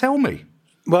 They didn't even tell me.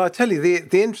 Well, I tell you,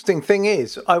 the interesting thing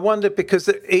is, I wonder, because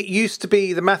it used to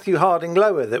be the Matthew Harding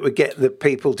Lower that would get the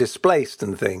people displaced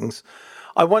and things.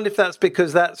 I wonder if that's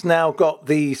because that's now got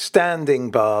the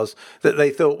standing bars that they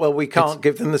thought, well, we can't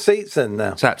give them the seats then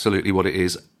now. It's absolutely what it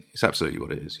is.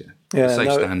 Yeah.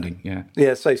 Safe standing, yeah.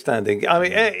 Yeah, safe standing. I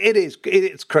mean,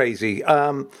 it's crazy.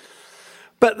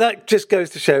 But that just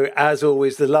goes to show, as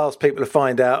always, the last people to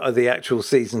find out are the actual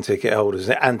season ticket holders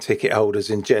and ticket holders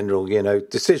in general.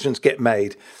 Decisions get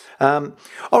made. All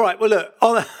right, well, look,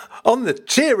 on the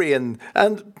cheery and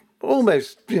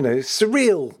almost,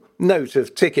 surreal note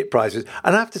of ticket prices,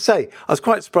 and I have to say, I was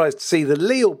quite surprised to see the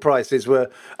Lille prices were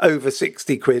over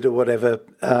 60 quid or whatever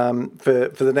for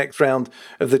the next round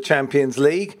of the Champions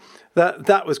League.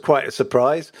 That was quite a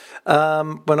surprise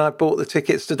when I bought the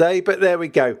tickets today, but there we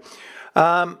go.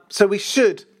 So we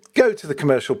should go to the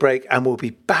commercial break, and we'll be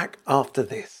back after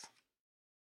this.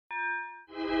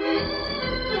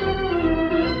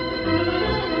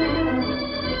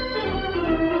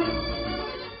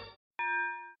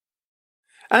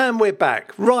 And we're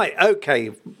back. Right,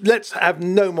 okay, let's have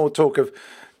no more talk of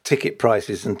ticket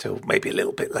prices until maybe a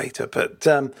little bit later. But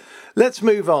let's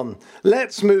move on.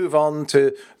 Let's move on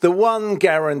to the one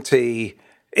guarantee.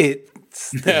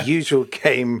 It's the usual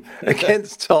game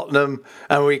against Tottenham,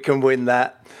 and we can win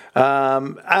that.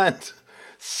 And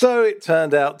so it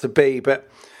turned out to be. But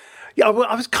yeah,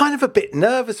 I was kind of a bit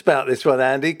nervous about this one,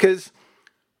 Andy, because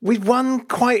we won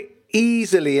quite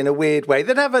easily in a weird way.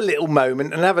 They'd have a little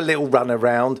moment and have a little run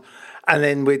around, and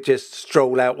then we'd just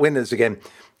stroll out winners again.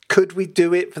 Could we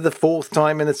do it for the 4th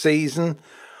time in a season?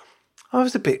 I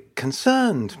was a bit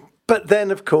concerned. But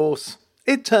then, of course,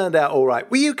 it turned out all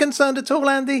right. Were you concerned at all,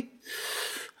 Andy?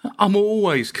 I'm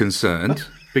always concerned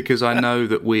because I know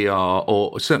that we are,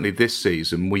 or certainly this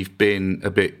season, we've been a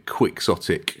bit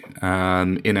quixotic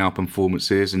in our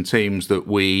performances, and teams that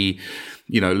we,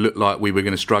 looked like we were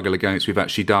going to struggle against, we've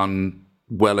actually done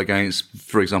well against,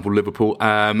 for example, Liverpool,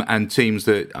 and teams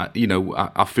that,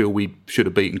 I feel we should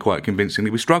have beaten quite convincingly,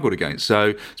 we struggled against.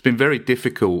 So it's been very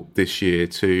difficult this year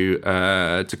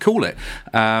to call it.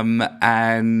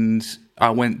 And I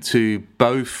went to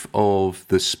both of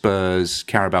the Spurs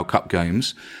Carabao Cup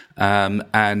games,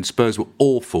 and Spurs were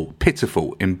awful,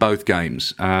 pitiful in both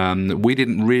games. We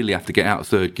didn't really have to get out of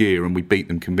third gear, and we beat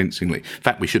them convincingly. In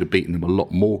fact, we should have beaten them a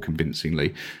lot more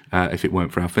convincingly if it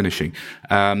weren't for our finishing.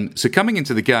 So coming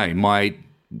into the game, my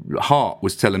heart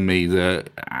was telling me that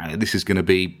this is going to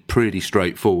be pretty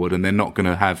straightforward and they're not going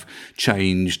to have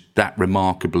changed that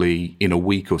remarkably in a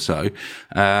week or so.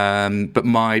 But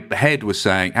my head was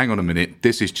saying, hang on a minute,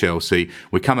 this is Chelsea.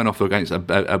 We're coming off against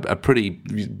a pretty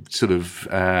sort of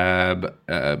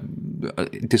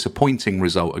disappointing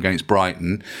result against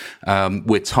Brighton.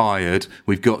 We're tired.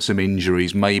 We've got some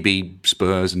injuries. Maybe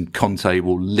Spurs and Conte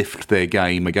will lift their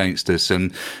game against us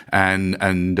and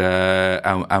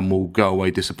we'll go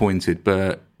away disappointed.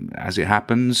 But as it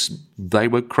happens, they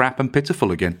were crap and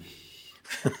pitiful again.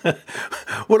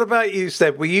 What about you,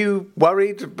 Seb? Were you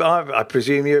worried? I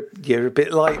presume you're a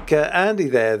bit like Andy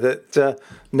there. That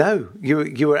no,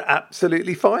 you were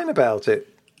absolutely fine about it.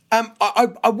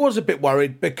 I was a bit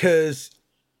worried because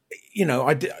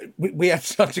we had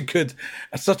such a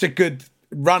good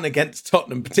run against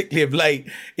Tottenham, particularly of late.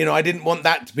 I didn't want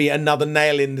that to be another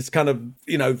nail in this kind of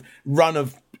run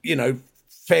of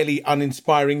fairly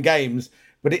uninspiring games.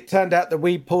 But it turned out that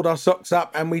we pulled our socks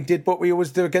up and we did what we always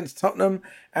do against Tottenham,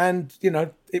 and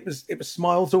it was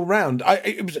smiles all round.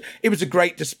 It was a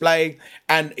great display,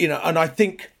 and and I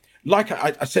think, like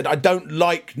I said, I don't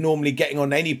like normally getting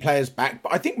on any player's back,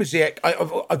 but I think with Ziyech,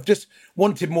 I've just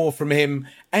wanted more from him,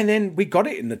 and then we got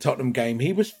it in the Tottenham game.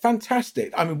 He was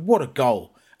fantastic. I mean, what a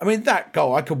goal! I mean, that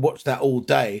goal, I could watch that all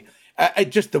day.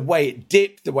 Just the way it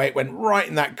dipped, the way it went right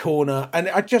in that corner, and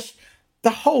the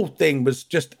whole thing was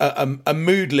just a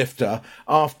mood lifter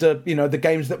after, the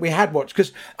games that we had watched.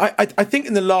 Because I think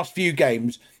in the last few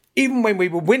games, even when we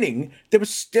were winning, there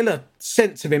was still a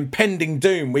sense of impending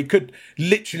doom. We could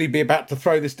literally be about to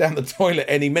throw this down the toilet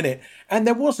any minute. And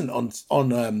there wasn't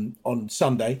on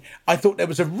Sunday. I thought there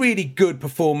was a really good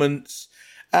performance.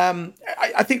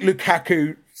 I think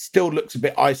Lukaku still looks a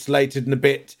bit isolated and a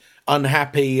bit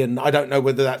unhappy. And I don't know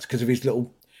whether that's because of his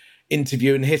little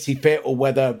interview and hissy fit, or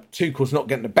whether Tuchel's not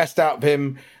getting the best out of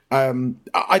him.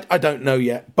 I don't know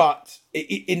yet, but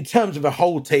in terms of a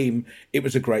whole team, it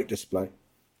was a great display.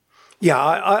 Yeah,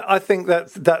 I think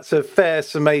that's a fair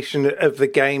summation of the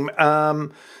game.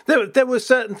 There were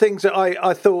certain things that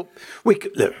I thought we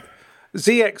could look.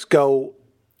 Ziyech's goal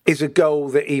is a goal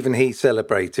that even he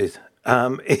celebrated.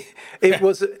 It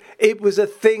was a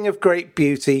thing of great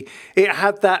beauty. It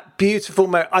had that beautiful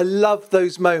moment. I love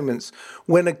those moments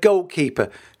when a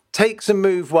goalkeeper takes a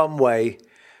move one way,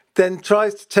 then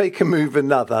tries to take a move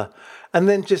another, and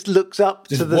then just looks up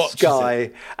to the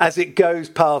sky as it goes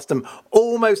past them,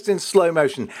 almost in slow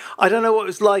motion. I don't know what it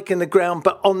was like in the ground,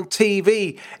 but on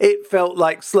TV, it felt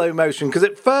like slow motion. Because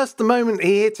at first, the moment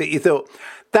he hit it, you thought,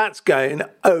 that's going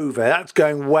over. That's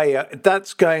going way up.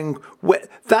 That's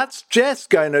just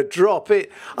going to drop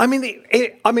it. I mean,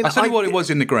 I'll tell you what it was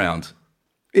in the ground.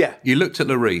 Yeah. You looked at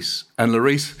Lloris, and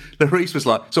Lloris was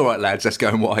like, it's all right, lads, that's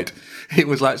going wide. It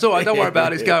was like, it's all right, don't worry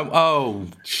about it. It's going, oh,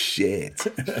 shit.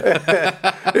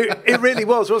 It really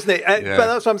was, wasn't it? Yeah. But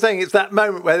that's what I'm saying. It's that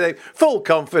moment where they full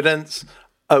confidence.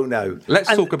 Oh, no.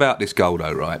 Let's talk about this goal,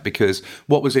 though, right? Because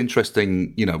what was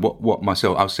interesting, what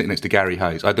myself, I was sitting next to Gary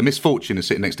Hayes. I had the misfortune of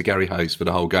sitting next to Gary Hayes for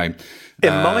the whole game.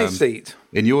 In my seat.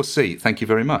 In your seat, thank you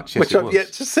very much. Yes, which I've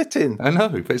yet to sit in. I know,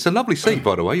 but it's a lovely seat,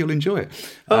 by the way. You'll enjoy it.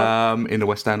 In the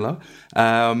West End Lower.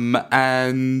 Not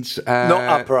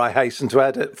upper, I hasten to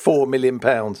add, at £4 million.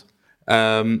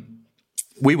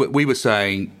 We were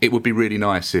saying it would be really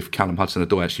nice if Callum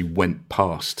Hudson-Odoi actually went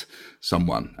past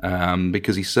someone,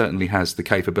 because he certainly has the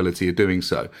capability of doing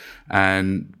so.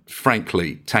 And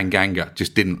frankly, Tanganga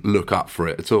just didn't look up for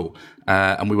it at all.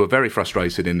 And we were very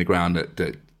frustrated in the ground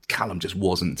that Callum just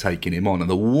wasn't taking him on. And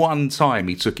the one time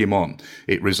he took him on,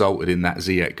 it resulted in that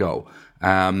Ziyech goal.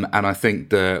 And I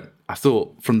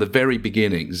thought from the very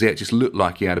beginning, Ziyech just looked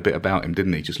like he had a bit about him,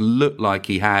 didn't he? Just looked like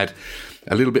he had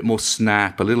a little bit more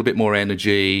snap, a little bit more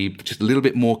energy, just a little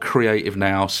bit more creative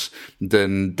nous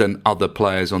than other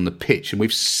players on the pitch. And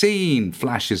we've seen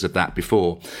flashes of that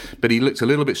before. But he looked a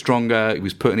little bit stronger. He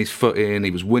was putting his foot in. He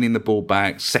was winning the ball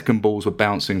back. Second balls were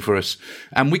bouncing for us.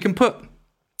 And we can put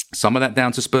Some of that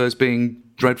down to Spurs being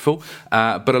dreadful,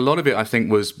 but a lot of it, I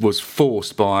think, was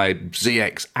forced by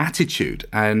Ziyech's attitude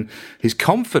and his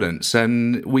confidence.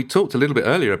 And we talked a little bit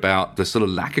earlier about the sort of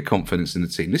lack of confidence in the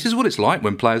team. This is what it's like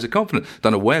when players are confident.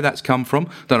 Don't know where that's come from.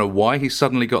 Don't know why he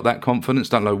suddenly got that confidence.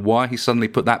 Don't know why he suddenly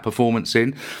put that performance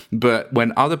in. But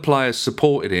when other players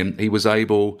supported him, he was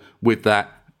able, with that,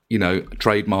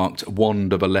 trademarked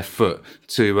wand of a left foot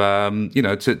to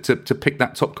pick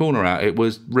that top corner out. It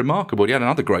was remarkable. He had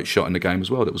another great shot in the game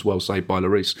as well that was well saved by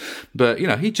Lloris. But,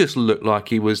 he just looked like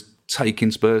he was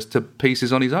taking Spurs to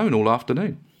pieces on his own all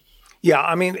afternoon. Yeah,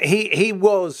 I mean, he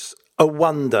was a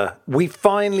wonder. We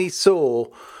finally saw,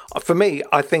 for me,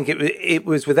 I think it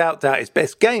was without doubt his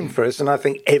best game for us, and I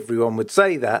think everyone would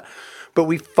say that. But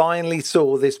we finally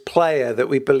saw this player that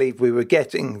we believed we were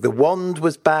getting. The wand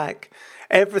was back.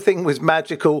 Everything was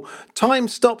magical. Time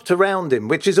stopped around him,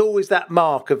 which is always that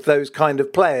mark of those kind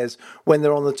of players when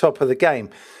they're on the top of the game.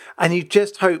 And you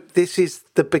just hope this is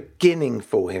the beginning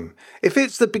for him. If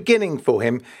it's the beginning for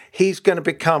him, he's going to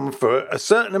become, for a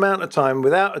certain amount of time,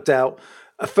 without a doubt,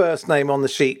 a first name on the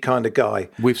sheet kind of guy.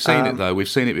 We've seen it, though. We've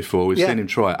seen it before. We've seen him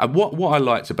try it. And what I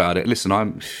liked about it, listen, I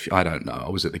don't know. I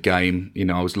was at the game.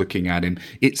 I was looking at him.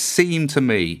 It seemed to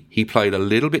me he played a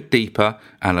little bit deeper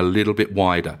and a little bit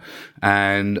wider.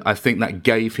 And I think that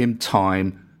gave him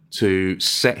time to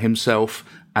set himself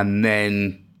and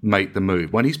then make the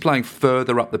move. When he's playing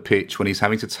further up the pitch, when he's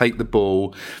having to take the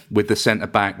ball with the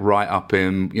centre-back right up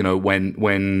him, when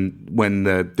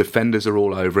the defenders are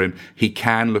all over him, he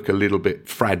can look a little bit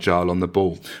fragile on the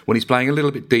ball. When he's playing a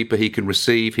little bit deeper, he can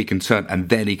receive, he can turn, and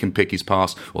then he can pick his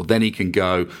pass, or then he can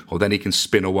go, or then he can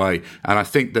spin away. And I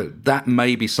think that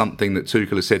may be something that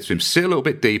Tuchel has said to him: sit a little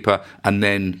bit deeper and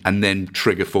then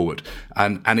trigger forward.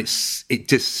 And it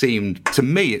just seemed, to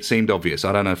me, it seemed obvious.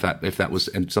 I don't know if that was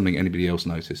something anybody else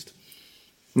noticed.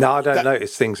 No, I don't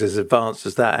notice things as advanced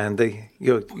as that, Andy.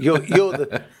 You're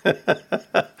the.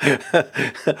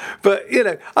 But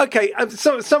okay.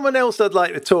 Someone else I'd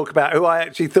like to talk about, who I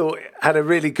actually thought had a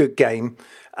really good game,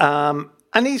 and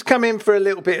he's come in for a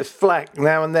little bit of flack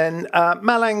now and then.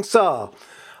 Malang Sarr.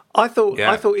 I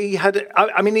thought he had.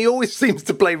 I mean, he always seems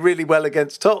to play really well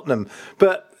against Tottenham.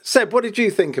 But Seb, what did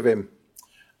you think of him?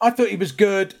 I thought he was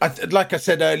good. Like I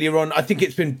said earlier on, I think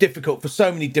it's been difficult for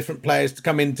so many different players to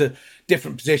come into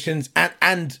different positions.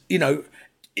 And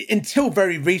until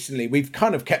very recently, we've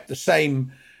kind of kept the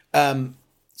same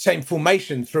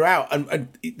formation throughout. And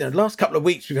the last couple of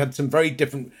weeks, we've had some very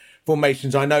different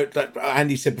formations. I know that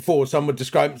Andy said before, some would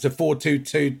describe it as a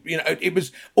 4-2-2. It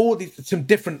was some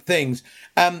different things.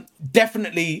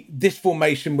 Definitely this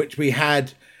formation, which we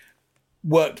had,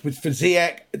 worked with for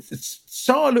Ziyech.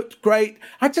 Sarr looked great.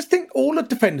 I just think all the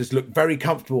defenders looked very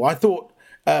comfortable. I thought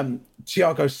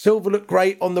Thiago Silva looked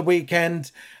great on the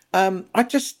weekend.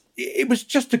 It was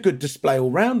just a good display all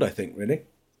round, I think, really.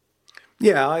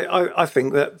 Yeah, I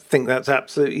think that's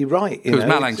absolutely right. It was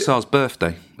Malang Sarr's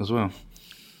birthday as well.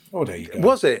 Oh, there you go.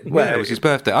 Was it? Well, yeah, it was his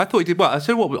birthday. I thought he did well. I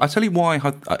tell you why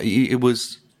it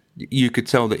was. You could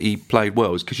tell that he played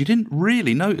well, is because you didn't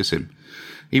really notice him.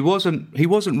 He wasn't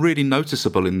really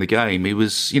noticeable in the game. He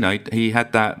was, he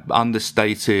had that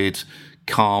understated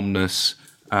calmness,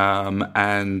 and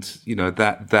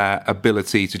that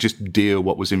ability to just deal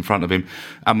what was in front of him.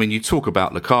 I mean, you talk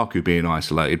about Lukaku being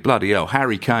isolated. Bloody hell,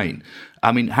 Harry Kane.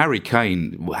 I mean, Harry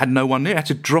Kane had no one near. Had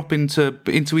to drop into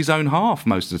his own half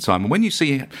most of the time. And when you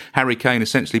see Harry Kane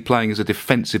essentially playing as a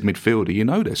defensive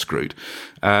midfielder, they're screwed.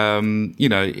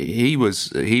 He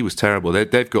was terrible.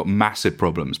 They've got massive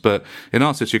problems. But in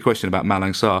answer to your question about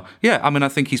Malang Sarr, I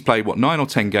think he's played 9 or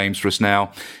 10 games for us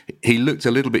now. He looked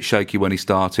a little bit shaky when he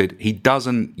started. He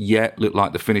doesn't yet look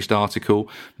like the finished article,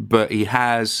 but he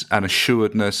has an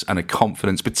assuredness and a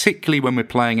confidence, particularly when we're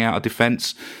playing out of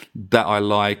defence, that I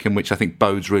like, and which I think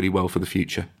bodes really well for the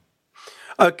future.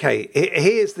 Okay,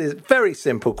 here's the very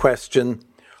simple question.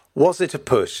 Was it a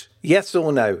push? Yes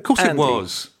or no? Of course Andy? It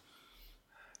was.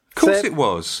 Of course it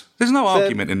was. There's no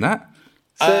argument in that.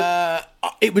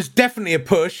 It was definitely a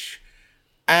push,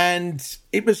 and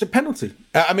it was a penalty.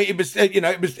 It was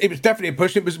definitely a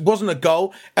push. It wasn't a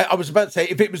goal. I was about to say,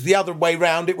 if it was the other way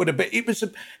round, it would have been. It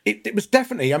was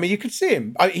definitely. I mean, you could see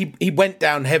him. He went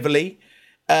down heavily,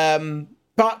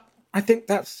 but I think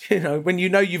that's, when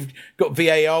you've got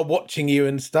VAR watching you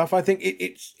and stuff, I think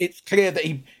it's clear that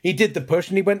he did the push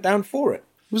and he went down for it.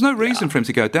 There was no reason for him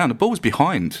to go down. The ball was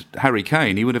behind Harry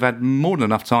Kane. He would have had more than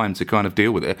enough time to kind of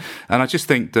deal with it. And I just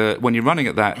think that when you're running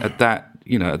at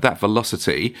that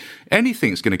velocity,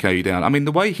 anything's going to carry you down. I mean,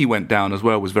 the way he went down as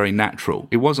well was very natural.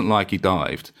 It wasn't like he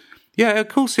dived. Yeah, of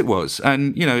course it was.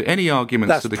 And, any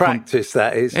arguments That's to the practice,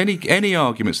 that is. Any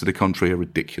arguments to the contrary are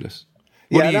ridiculous.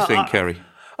 What do you think, Kerry?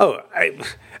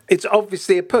 It's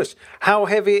obviously a push. How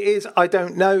heavy it is, I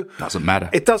don't know. Doesn't matter.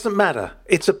 It doesn't matter.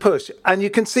 It's a push. And you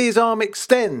can see his arm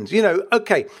extend.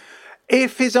 Okay,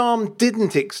 if his arm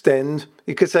didn't extend,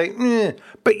 you could say,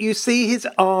 but you see his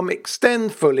arm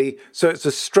extend fully, so it's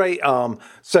a straight arm.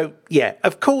 So, yeah,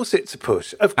 of course it's a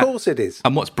push. Of course it is.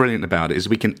 And what's brilliant about it is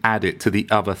we can add it to the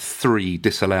other 3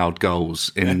 disallowed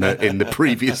goals in the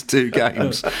previous 2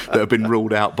 games that have been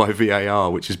ruled out by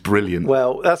VAR, which is brilliant.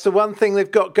 Well, that's the one thing they've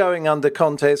got going under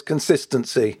Conte is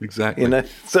consistency. Exactly.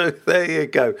 So there you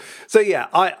go. So, yeah,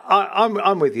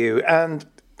 I'm with you. And,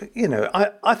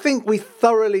 I think we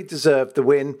thoroughly deserved the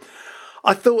win.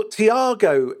 I thought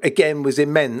Thiago, again, was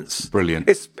immense. Brilliant.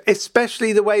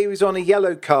 Especially the way he was on a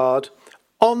yellow card.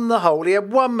 On the whole, he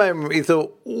had one moment where he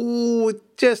thought,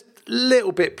 just a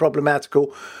little bit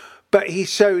problematical. But he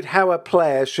showed how a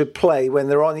player should play when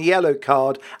they're on a yellow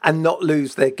card and not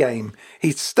lose their game.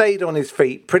 He stayed on his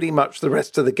feet pretty much the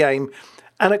rest of the game.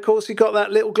 And, of course, he got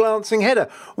that little glancing header,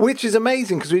 which is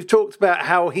amazing because we've talked about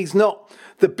how he's not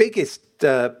the biggest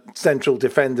central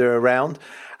defender around.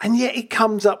 And yet he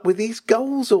comes up with these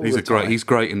goals all the time. He's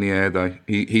great in the air, though.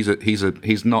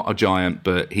 He's not a giant,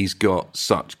 but he's got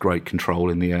such great control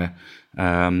in the air.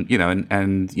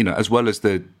 And as well as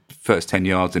the first 10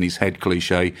 yards in his head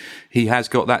cliche, he has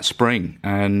got that spring.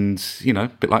 And a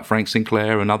bit like Frank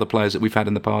Sinclair and other players that we've had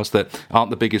in the past that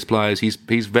aren't the biggest players, he's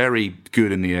very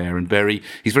good in the air and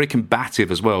he's very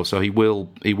combative as well. So he will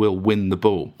win the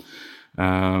ball.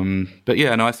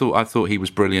 I thought he was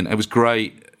brilliant. It was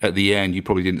great. At the end, you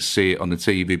probably didn't see it on the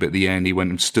TV, but at the end he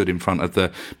went and stood in front of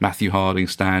the Matthew Harding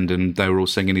stand and they were all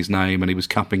singing his name and he was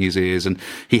cupping his ears. And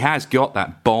he has got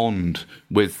that bond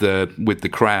with the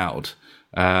crowd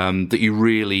that you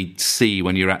really see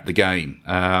when you're at the game,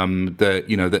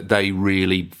 that they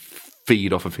really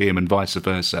feed off of him and vice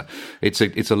versa. It's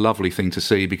a lovely thing to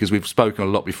see because we've spoken a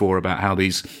lot before about how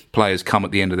these players come at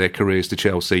the end of their careers to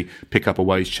Chelsea, pick up a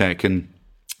wage check and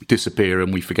disappear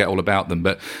and we forget all about them.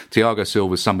 But Thiago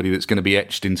Silva is somebody that's going to be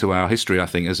etched into our history, I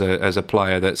think, as a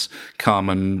player that's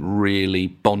come and really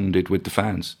bonded with the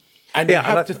fans. And you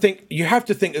have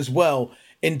to think as well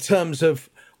in terms of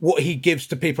what he gives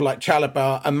to people like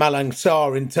Chalobah and Malang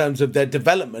Sarr in terms of their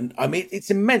development. I mean,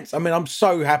 it's immense. I mean, I'm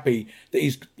so happy that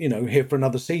he's, here for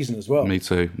another season as well. Me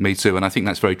too. And I think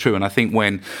that's very true. And I think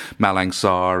when Malang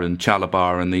Sarr and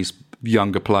Chalobah and these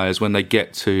younger players, when they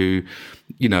get to,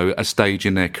 a stage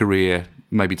in their career,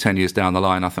 maybe 10 years down the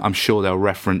line, I'm sure they'll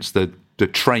reference the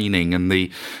training and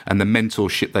the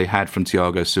mentorship they had from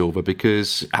Thiago Silva,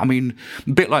 because a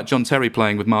bit like John Terry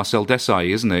playing with Marcel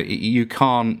Desailly, isn't it? You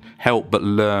can't help but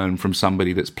learn from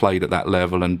somebody that's played at that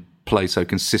level and play so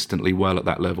consistently well at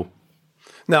that level.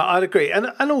 No, I'd agree.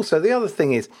 And also the other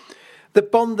thing is the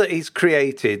bond that he's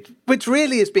created, which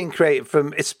really has been created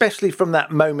especially from that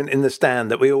moment in the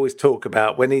stand that we always talk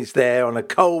about when he's there on a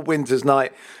cold winter's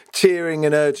night, cheering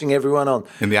and urging everyone on.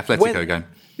 In the Atletico game.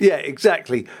 Yeah,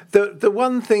 exactly. The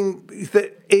one thing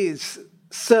that is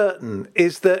certain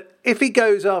is that if he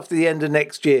goes after the end of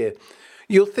next year,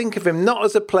 you'll think of him not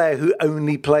as a player who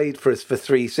only played for us for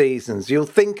 3 seasons. You'll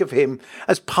think of him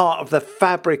as part of the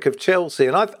fabric of Chelsea.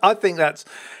 And I think that's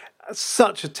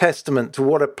such a testament to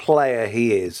what a player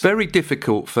he is. Very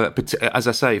difficult for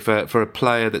a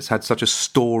player that's had such a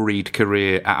storied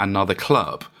career at another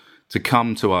club to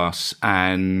come to us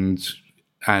and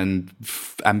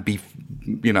be,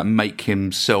 make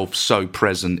himself so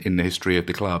present in the history of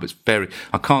the club.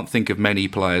 I can't think of many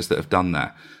players that have done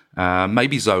that.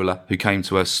 Maybe Zola, who came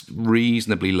to us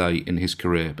reasonably late in his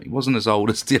career, but he wasn't as old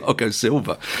as Thiago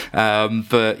Silva.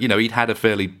 But he'd had a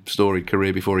fairly storied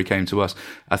career before he came to us.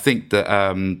 I think that,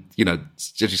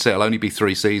 as you say, it'll only be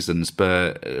 3 seasons,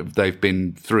 but they've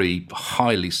been 3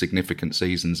 highly significant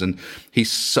seasons. And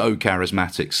he's so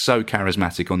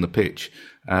charismatic on the pitch,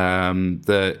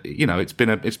 that,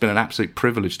 it's been an absolute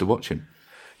privilege to watch him.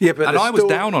 Yeah, but I was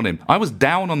down on him. I was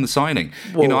down on the signing.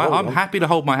 I'm happy to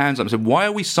hold my hands up and say, why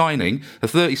are we signing a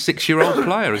 36-year-old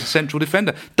player as a central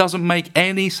defender? Doesn't make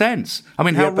any sense.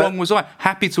 How wrong was I?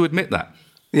 Happy to admit that.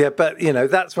 Yeah, but,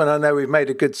 that's when I know we've made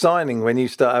a good signing. When you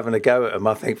start having a go at him,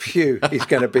 I think, phew, he's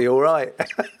going to be all right.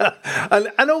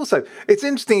 and also, it's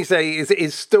interesting you say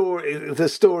the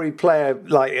story player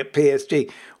like at PSG.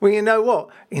 Well, you know what?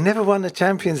 He never won the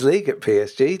Champions League at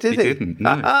PSG, did he? He didn't,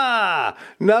 no.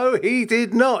 No, he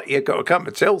did not. You've got to come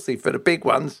to Chelsea for the big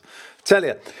ones. Tell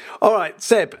you. All right,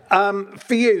 Seb,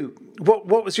 for you, what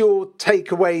was your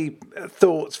takeaway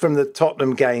thoughts from the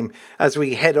Tottenham game as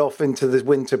we head off into the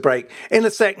winter break? In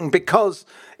a second, because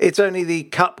it's only the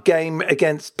cup game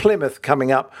against Plymouth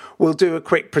coming up, we'll do a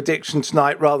quick prediction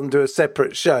tonight rather than do a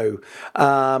separate show.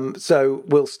 So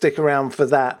we'll stick around for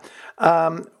that.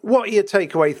 What are your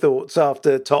takeaway thoughts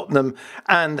after Tottenham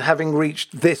and having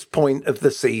reached this point of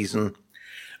the season?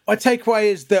 My takeaway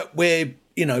is that we're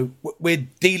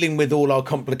dealing with all our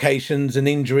complications and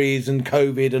injuries and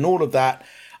COVID and all of that.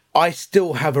 I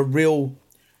still have a real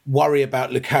worry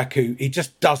about Lukaku. He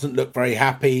just doesn't look very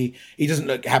happy. He doesn't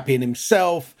look happy in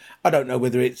himself. I don't know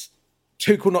whether it's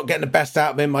Tuchel not getting the best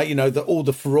out of him. All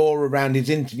the furore around his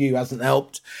interview hasn't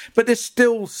helped. But there's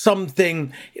still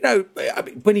something,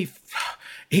 when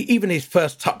even his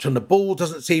first touch on the ball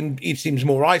he seems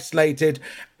more isolated.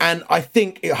 And I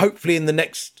think hopefully in the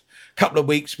next couple of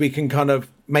weeks we can kind of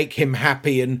make him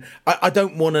happy. And I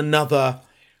don't want another,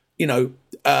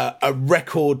 a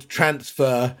record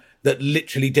transfer that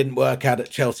literally didn't work out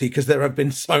at Chelsea, because there have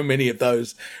been so many of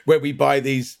those where we buy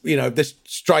these, this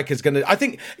striker's going to... I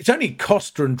think it's only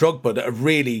Costa and Drogba that have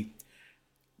really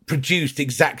produced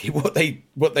exactly what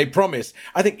they promised.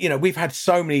 I think, we've had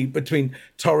so many between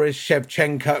Torres,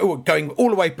 Shevchenko, going all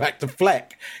the way back to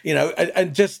Fleck,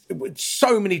 and just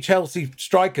so many Chelsea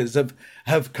strikers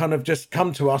have kind of just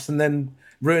come to us and then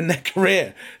ruin their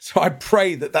career. So I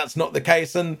pray that that's not the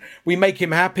case and we make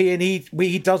him happy and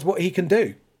he does what he can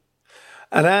do.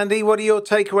 And Andy, what are your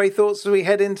takeaway thoughts as we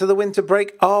head into the winter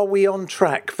break? Are we on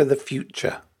track for the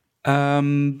future?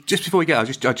 Just before we get,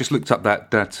 I just looked up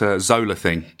that Zola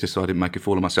thing, just so I didn't make a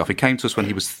fool of myself. He came to us when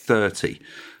he was 30,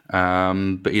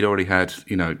 but he'd already had,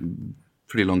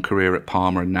 pretty long career at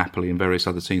Parma and Napoli and various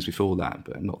other teams before that,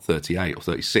 but not 38 or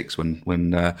 36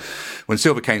 when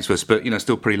Silva came to us, but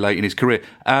still pretty late in his career.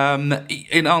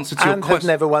 In answer to your question, and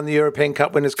never won the European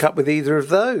Cup Winners' Cup with either of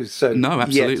those. So no,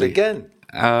 absolutely. Yet again.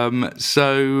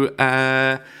 So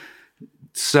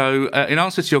in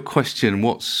answer to your question,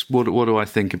 what do I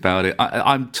think about it?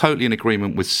 I'm totally in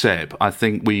agreement with Seb. I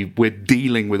think we're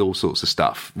dealing with all sorts of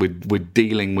stuff. We're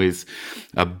dealing with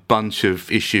a bunch of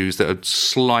issues that are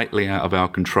slightly out of our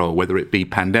control, whether it be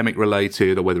pandemic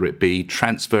related or whether it be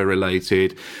transfer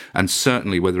related, and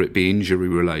certainly whether it be injury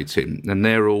related. And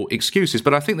they're all excuses,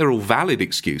 but I think they're all valid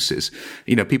excuses.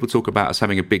 People talk about us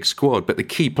having a big squad, but the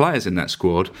key players in that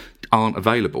squad aren't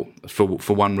available for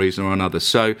one reason or another.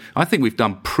 So I think we've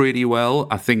done pretty well.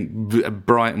 I think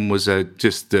Brighton was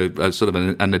just a sort of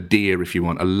a nadir, if you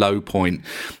want, a low point,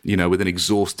 with an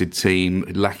exhausted team,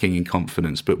 lacking in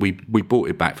confidence. But we brought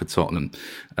it back for Tottenham,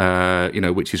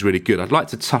 which is really good. I'd like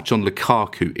to touch on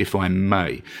Lukaku, if I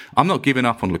may. I'm not giving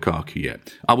up on Lukaku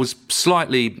yet. I was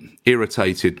slightly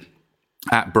irritated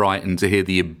at Brighton to hear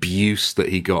the abuse that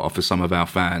he got off of some of our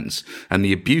fans, and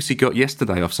the abuse he got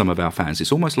yesterday off some of our fans.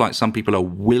 It's almost like some people are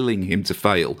willing him to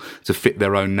fail to fit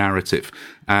their own narrative.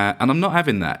 And I'm not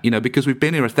having that, because we've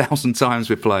been here 1,000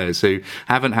 times with players who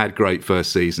haven't had great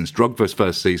first seasons. Drogba's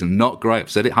first season, not great.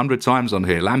 I've said it 100 times on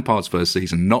here. Lampard's first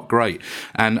season, not great.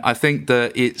 And I think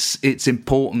that it's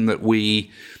important that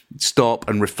we stop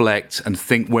and reflect and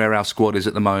think where our squad is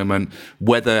at the moment,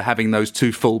 whether having those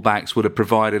two fullbacks would have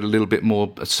provided a little bit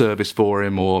more service for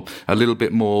him or a little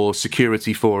bit more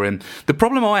security for him. The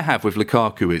problem I have with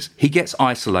Lukaku is he gets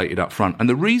isolated up front, and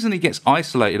the reason he gets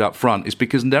isolated up front is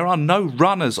because there are no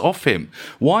runners off him.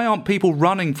 Why aren't people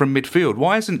running from midfield?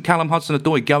 Why isn't Callum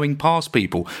Hudson-Odoi going past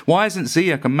people? Why isn't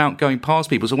Ziyech and Mount going past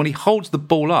people? So when he holds the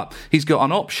ball up, he's got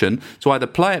an option to either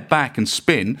play it back and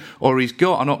spin, or he's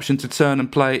got an option to turn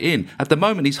and play it in. At the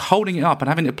moment, he's holding it up and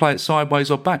having to play it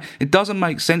sideways or back. It doesn't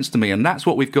make sense to me, and that's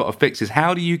what we've got to fix, is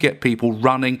how do you get people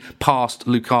running past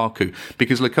Lukaku?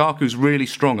 Because Lukaku's really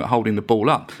strong at holding the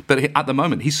ball up, but at the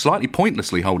moment, he's slightly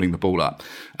pointlessly holding the ball up.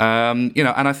 And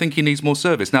I think he needs more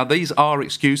service. Now, these are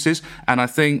excuses, and I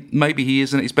think maybe he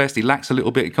isn't at his best. He lacks a little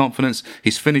bit of confidence.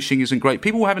 His finishing isn't great.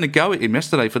 People were having a go at him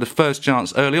yesterday for the first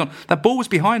chance early on. That ball was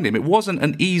behind him. It wasn't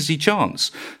an easy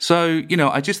chance. So,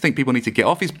 I just think people need to get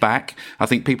off his back. I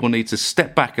think people need to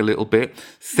step back a little bit,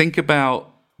 think about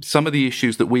some of the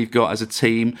issues that we've got as a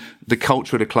team, the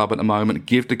culture of the club at the moment,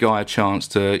 give the guy a chance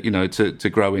to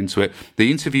grow into it. The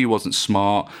interview wasn't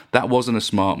smart. That wasn't a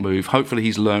smart move. Hopefully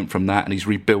he's learned from that and he's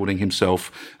rebuilding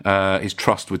himself, his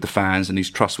trust with the fans and his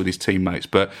trust with his teammates.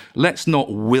 But let's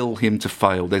not will him to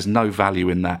fail. There's no value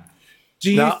in that.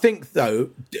 Do you think, though,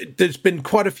 there's been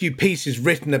quite a few pieces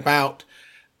written about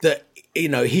that,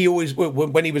 he always,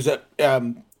 when he was at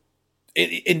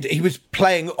he was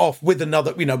playing off with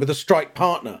another, with a strike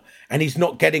partner, and he's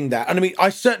not getting that. And I mean, I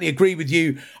certainly agree with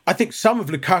you. I think some of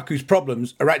Lukaku's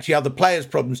problems are actually other players'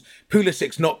 problems.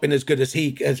 Pulisic's not been as good as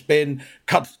he has been.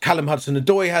 Callum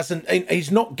Hudson-Odoi hasn't.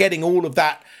 He's not getting all of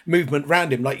that movement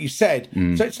around him, like you said.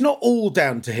 So it's not all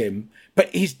down to him, but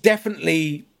he's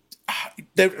definitely.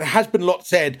 There has been a lot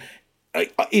said.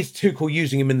 Is Tuchel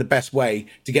using him in the best way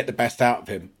to get the best out of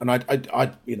him? And I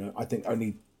think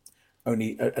only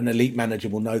an elite manager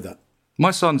will know that.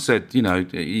 My son said,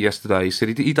 yesterday, he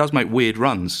said he does make weird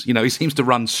runs. He seems to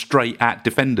run straight at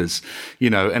defenders,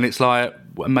 and it's like,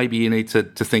 maybe you need to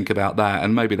think about that.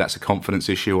 And maybe that's a confidence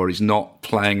issue, or he's not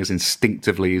playing as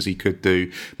instinctively as he could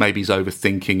do. Maybe he's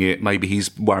overthinking it. Maybe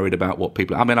he's worried about what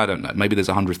people... I mean, I don't know. Maybe there's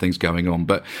 100 things going on.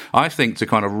 But I think to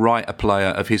kind of write a player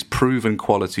of his proven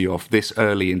quality off this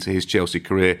early into his Chelsea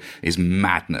career is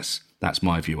madness. That's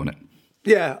my view on it.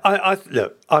 Yeah,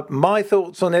 my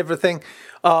thoughts on everything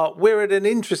are we're at an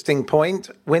interesting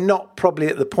point. We're not probably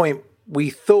at the point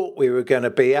we thought we were going to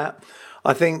be at.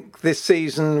 I think this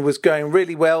season was going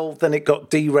really well, then it got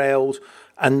derailed,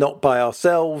 and not by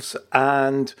ourselves,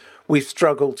 and we've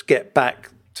struggled to get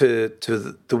back to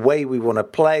the way we want to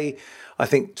play. I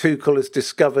think Tuchel has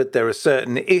discovered there are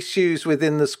certain issues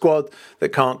within the squad that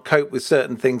can't cope with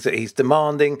certain things that he's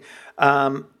demanding.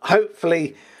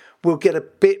 Hopefully we'll get a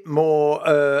bit more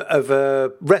of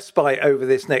a respite over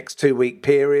this next 2-week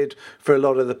period for a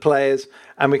lot of the players,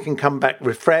 and we can come back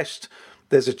refreshed.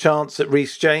 There's a chance that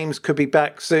Reece James could be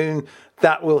back soon.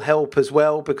 That will help as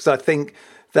well, because I think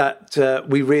that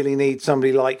we really need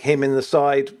somebody like him in the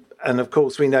side. And of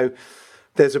course, we know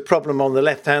there's a problem on the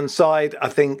left-hand side. I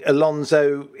think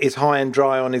Alonso is high and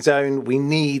dry on his own. We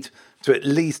need to at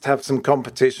least have some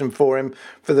competition for him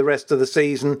for the rest of the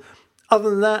season. Other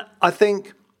than that, I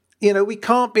think... we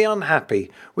can't be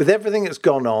unhappy with everything that's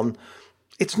gone on.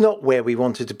 It's not where we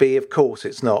wanted to be, of course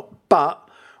it's not. But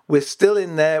we're still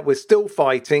in there, we're still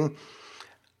fighting.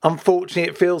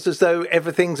 Unfortunately, it feels as though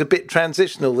everything's a bit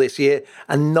transitional this year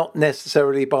and not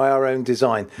necessarily by our own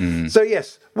design. So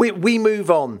yes, we move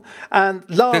on. And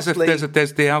lastly...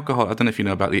 There's the alcohol. I don't know if you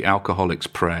know about the alcoholic's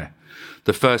prayer.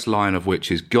 The first line of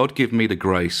which is, God, give me the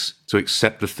grace to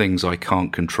accept the things I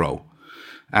can't control.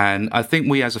 And I think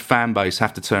we as a fan base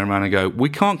have to turn around and go, we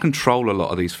can't control a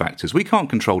lot of these factors. We can't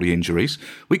control the injuries.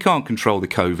 We can't control the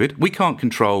COVID. We can't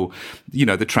control,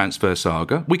 the transfer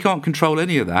saga. We can't control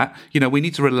any of that. We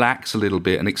need to relax a little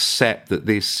bit and accept that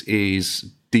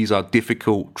these are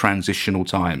difficult transitional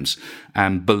times,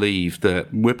 and believe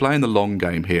that we're playing the long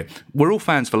game here. We're all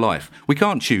fans for life. We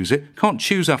can't choose it. Can't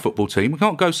choose our football team. We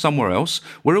can't go somewhere else.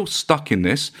 We're all stuck in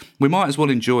this. We might as well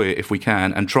enjoy it if we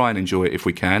can, and try and enjoy it if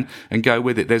we can, and go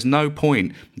with it. There's no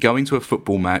point going to a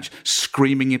football match,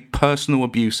 screaming your personal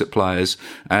abuse at players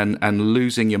and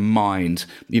losing your mind,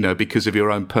 because of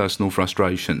your own personal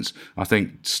frustrations. I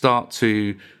think just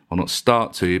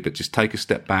take a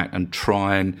step back and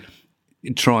try and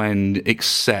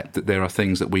accept that there are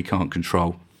things that we can't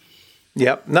control.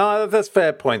 Yep. No, that's a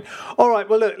fair point. All right.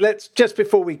 Well, look, just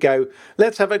before we go,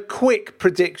 let's have a quick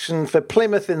prediction for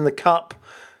Plymouth in the Cup.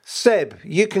 Seb,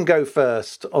 you can go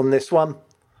first on this one.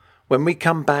 When we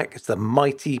come back, it's the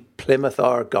mighty Plymouth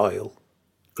Argyle.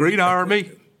 Green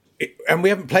Army. And we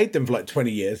haven't played them for like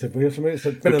 20 years, have we? It's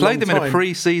been we played them in a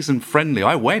pre-season friendly.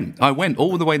 I went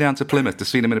all the way down to Plymouth to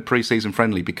see them in a pre-season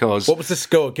friendly because... What was the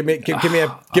score? Give me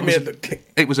a...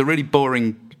 It was a really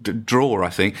boring draw, I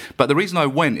think. But the reason I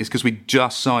went is because we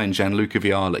just signed Gianluca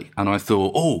Vialli, and I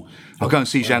thought, I'll go and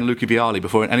see Gianluca Vialli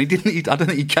before, and he didn't. I don't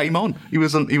think he came on. He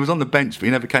was on the bench, but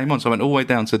he never came on. So I went all the way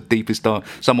down to deepest dark.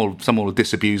 Someone will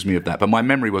disabuse me of that, but my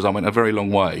memory was I went a very long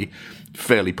way,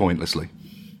 fairly pointlessly.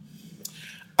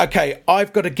 Okay,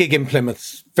 I've got a gig in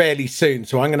Plymouth fairly soon,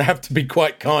 so I'm going to have to be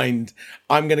quite kind.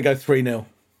 I'm going to go 3-0.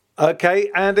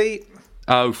 Okay, Andy?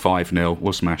 5-0.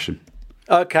 We'll smash him.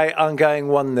 Okay, I'm going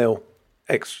 1-0.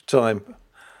 Extra time.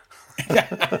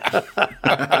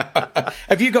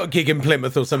 Have you got a gig in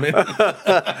Plymouth or something? No,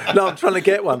 I'm trying to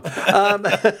get one.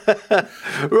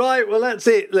 Right, well, that's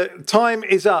it. Look, time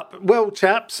is up. Well,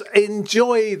 chaps,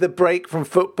 enjoy the break from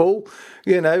football.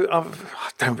 I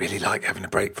don't really like having a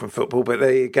break from football, but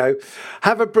there you go.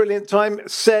 Have a brilliant time.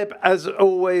 Seb, as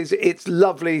always, it's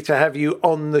lovely to have you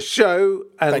on the show,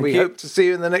 and Thank we you. hope to see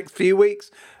you in the next few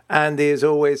weeks. Andy, as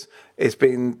always, it's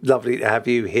been lovely to have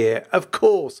you here. Of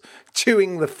course,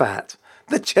 chewing the fat,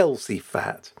 the Chelsea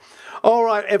fat. All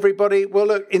right, everybody. Well,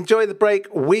 look, enjoy the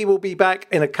break. We will be back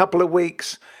in a couple of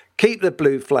weeks. Keep the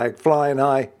blue flag flying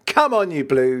high. Come on, you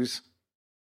Blues.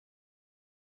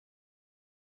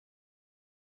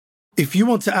 If you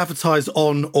want to advertise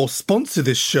on or sponsor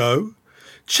this show,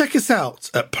 Check us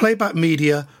out at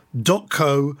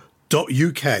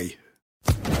playbackmedia.co.uk.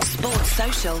 Sports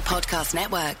Social Podcast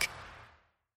Network.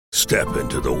 Step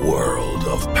into the world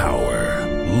of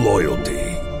power, loyalty,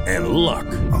 and luck.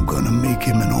 I'm going to make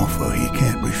him an offer he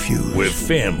can't refuse. With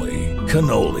family,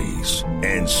 cannolis,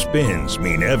 and spins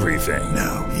mean everything.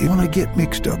 Now, you want to get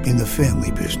mixed up in the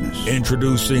family business.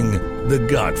 Introducing The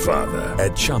Godfather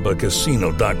at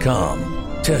ChumbaCasino.com.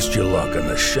 Test your luck in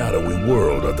the shadowy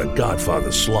world of The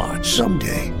Godfather slot.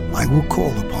 Someday, I will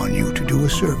call upon you to do a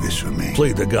service for me.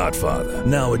 Play The Godfather,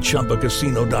 now at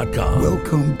ChumbaCasino.com.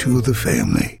 Welcome to the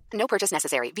family. No purchase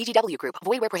necessary. VGW Group.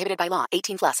 Void where prohibited by law.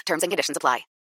 18+. Terms and conditions apply.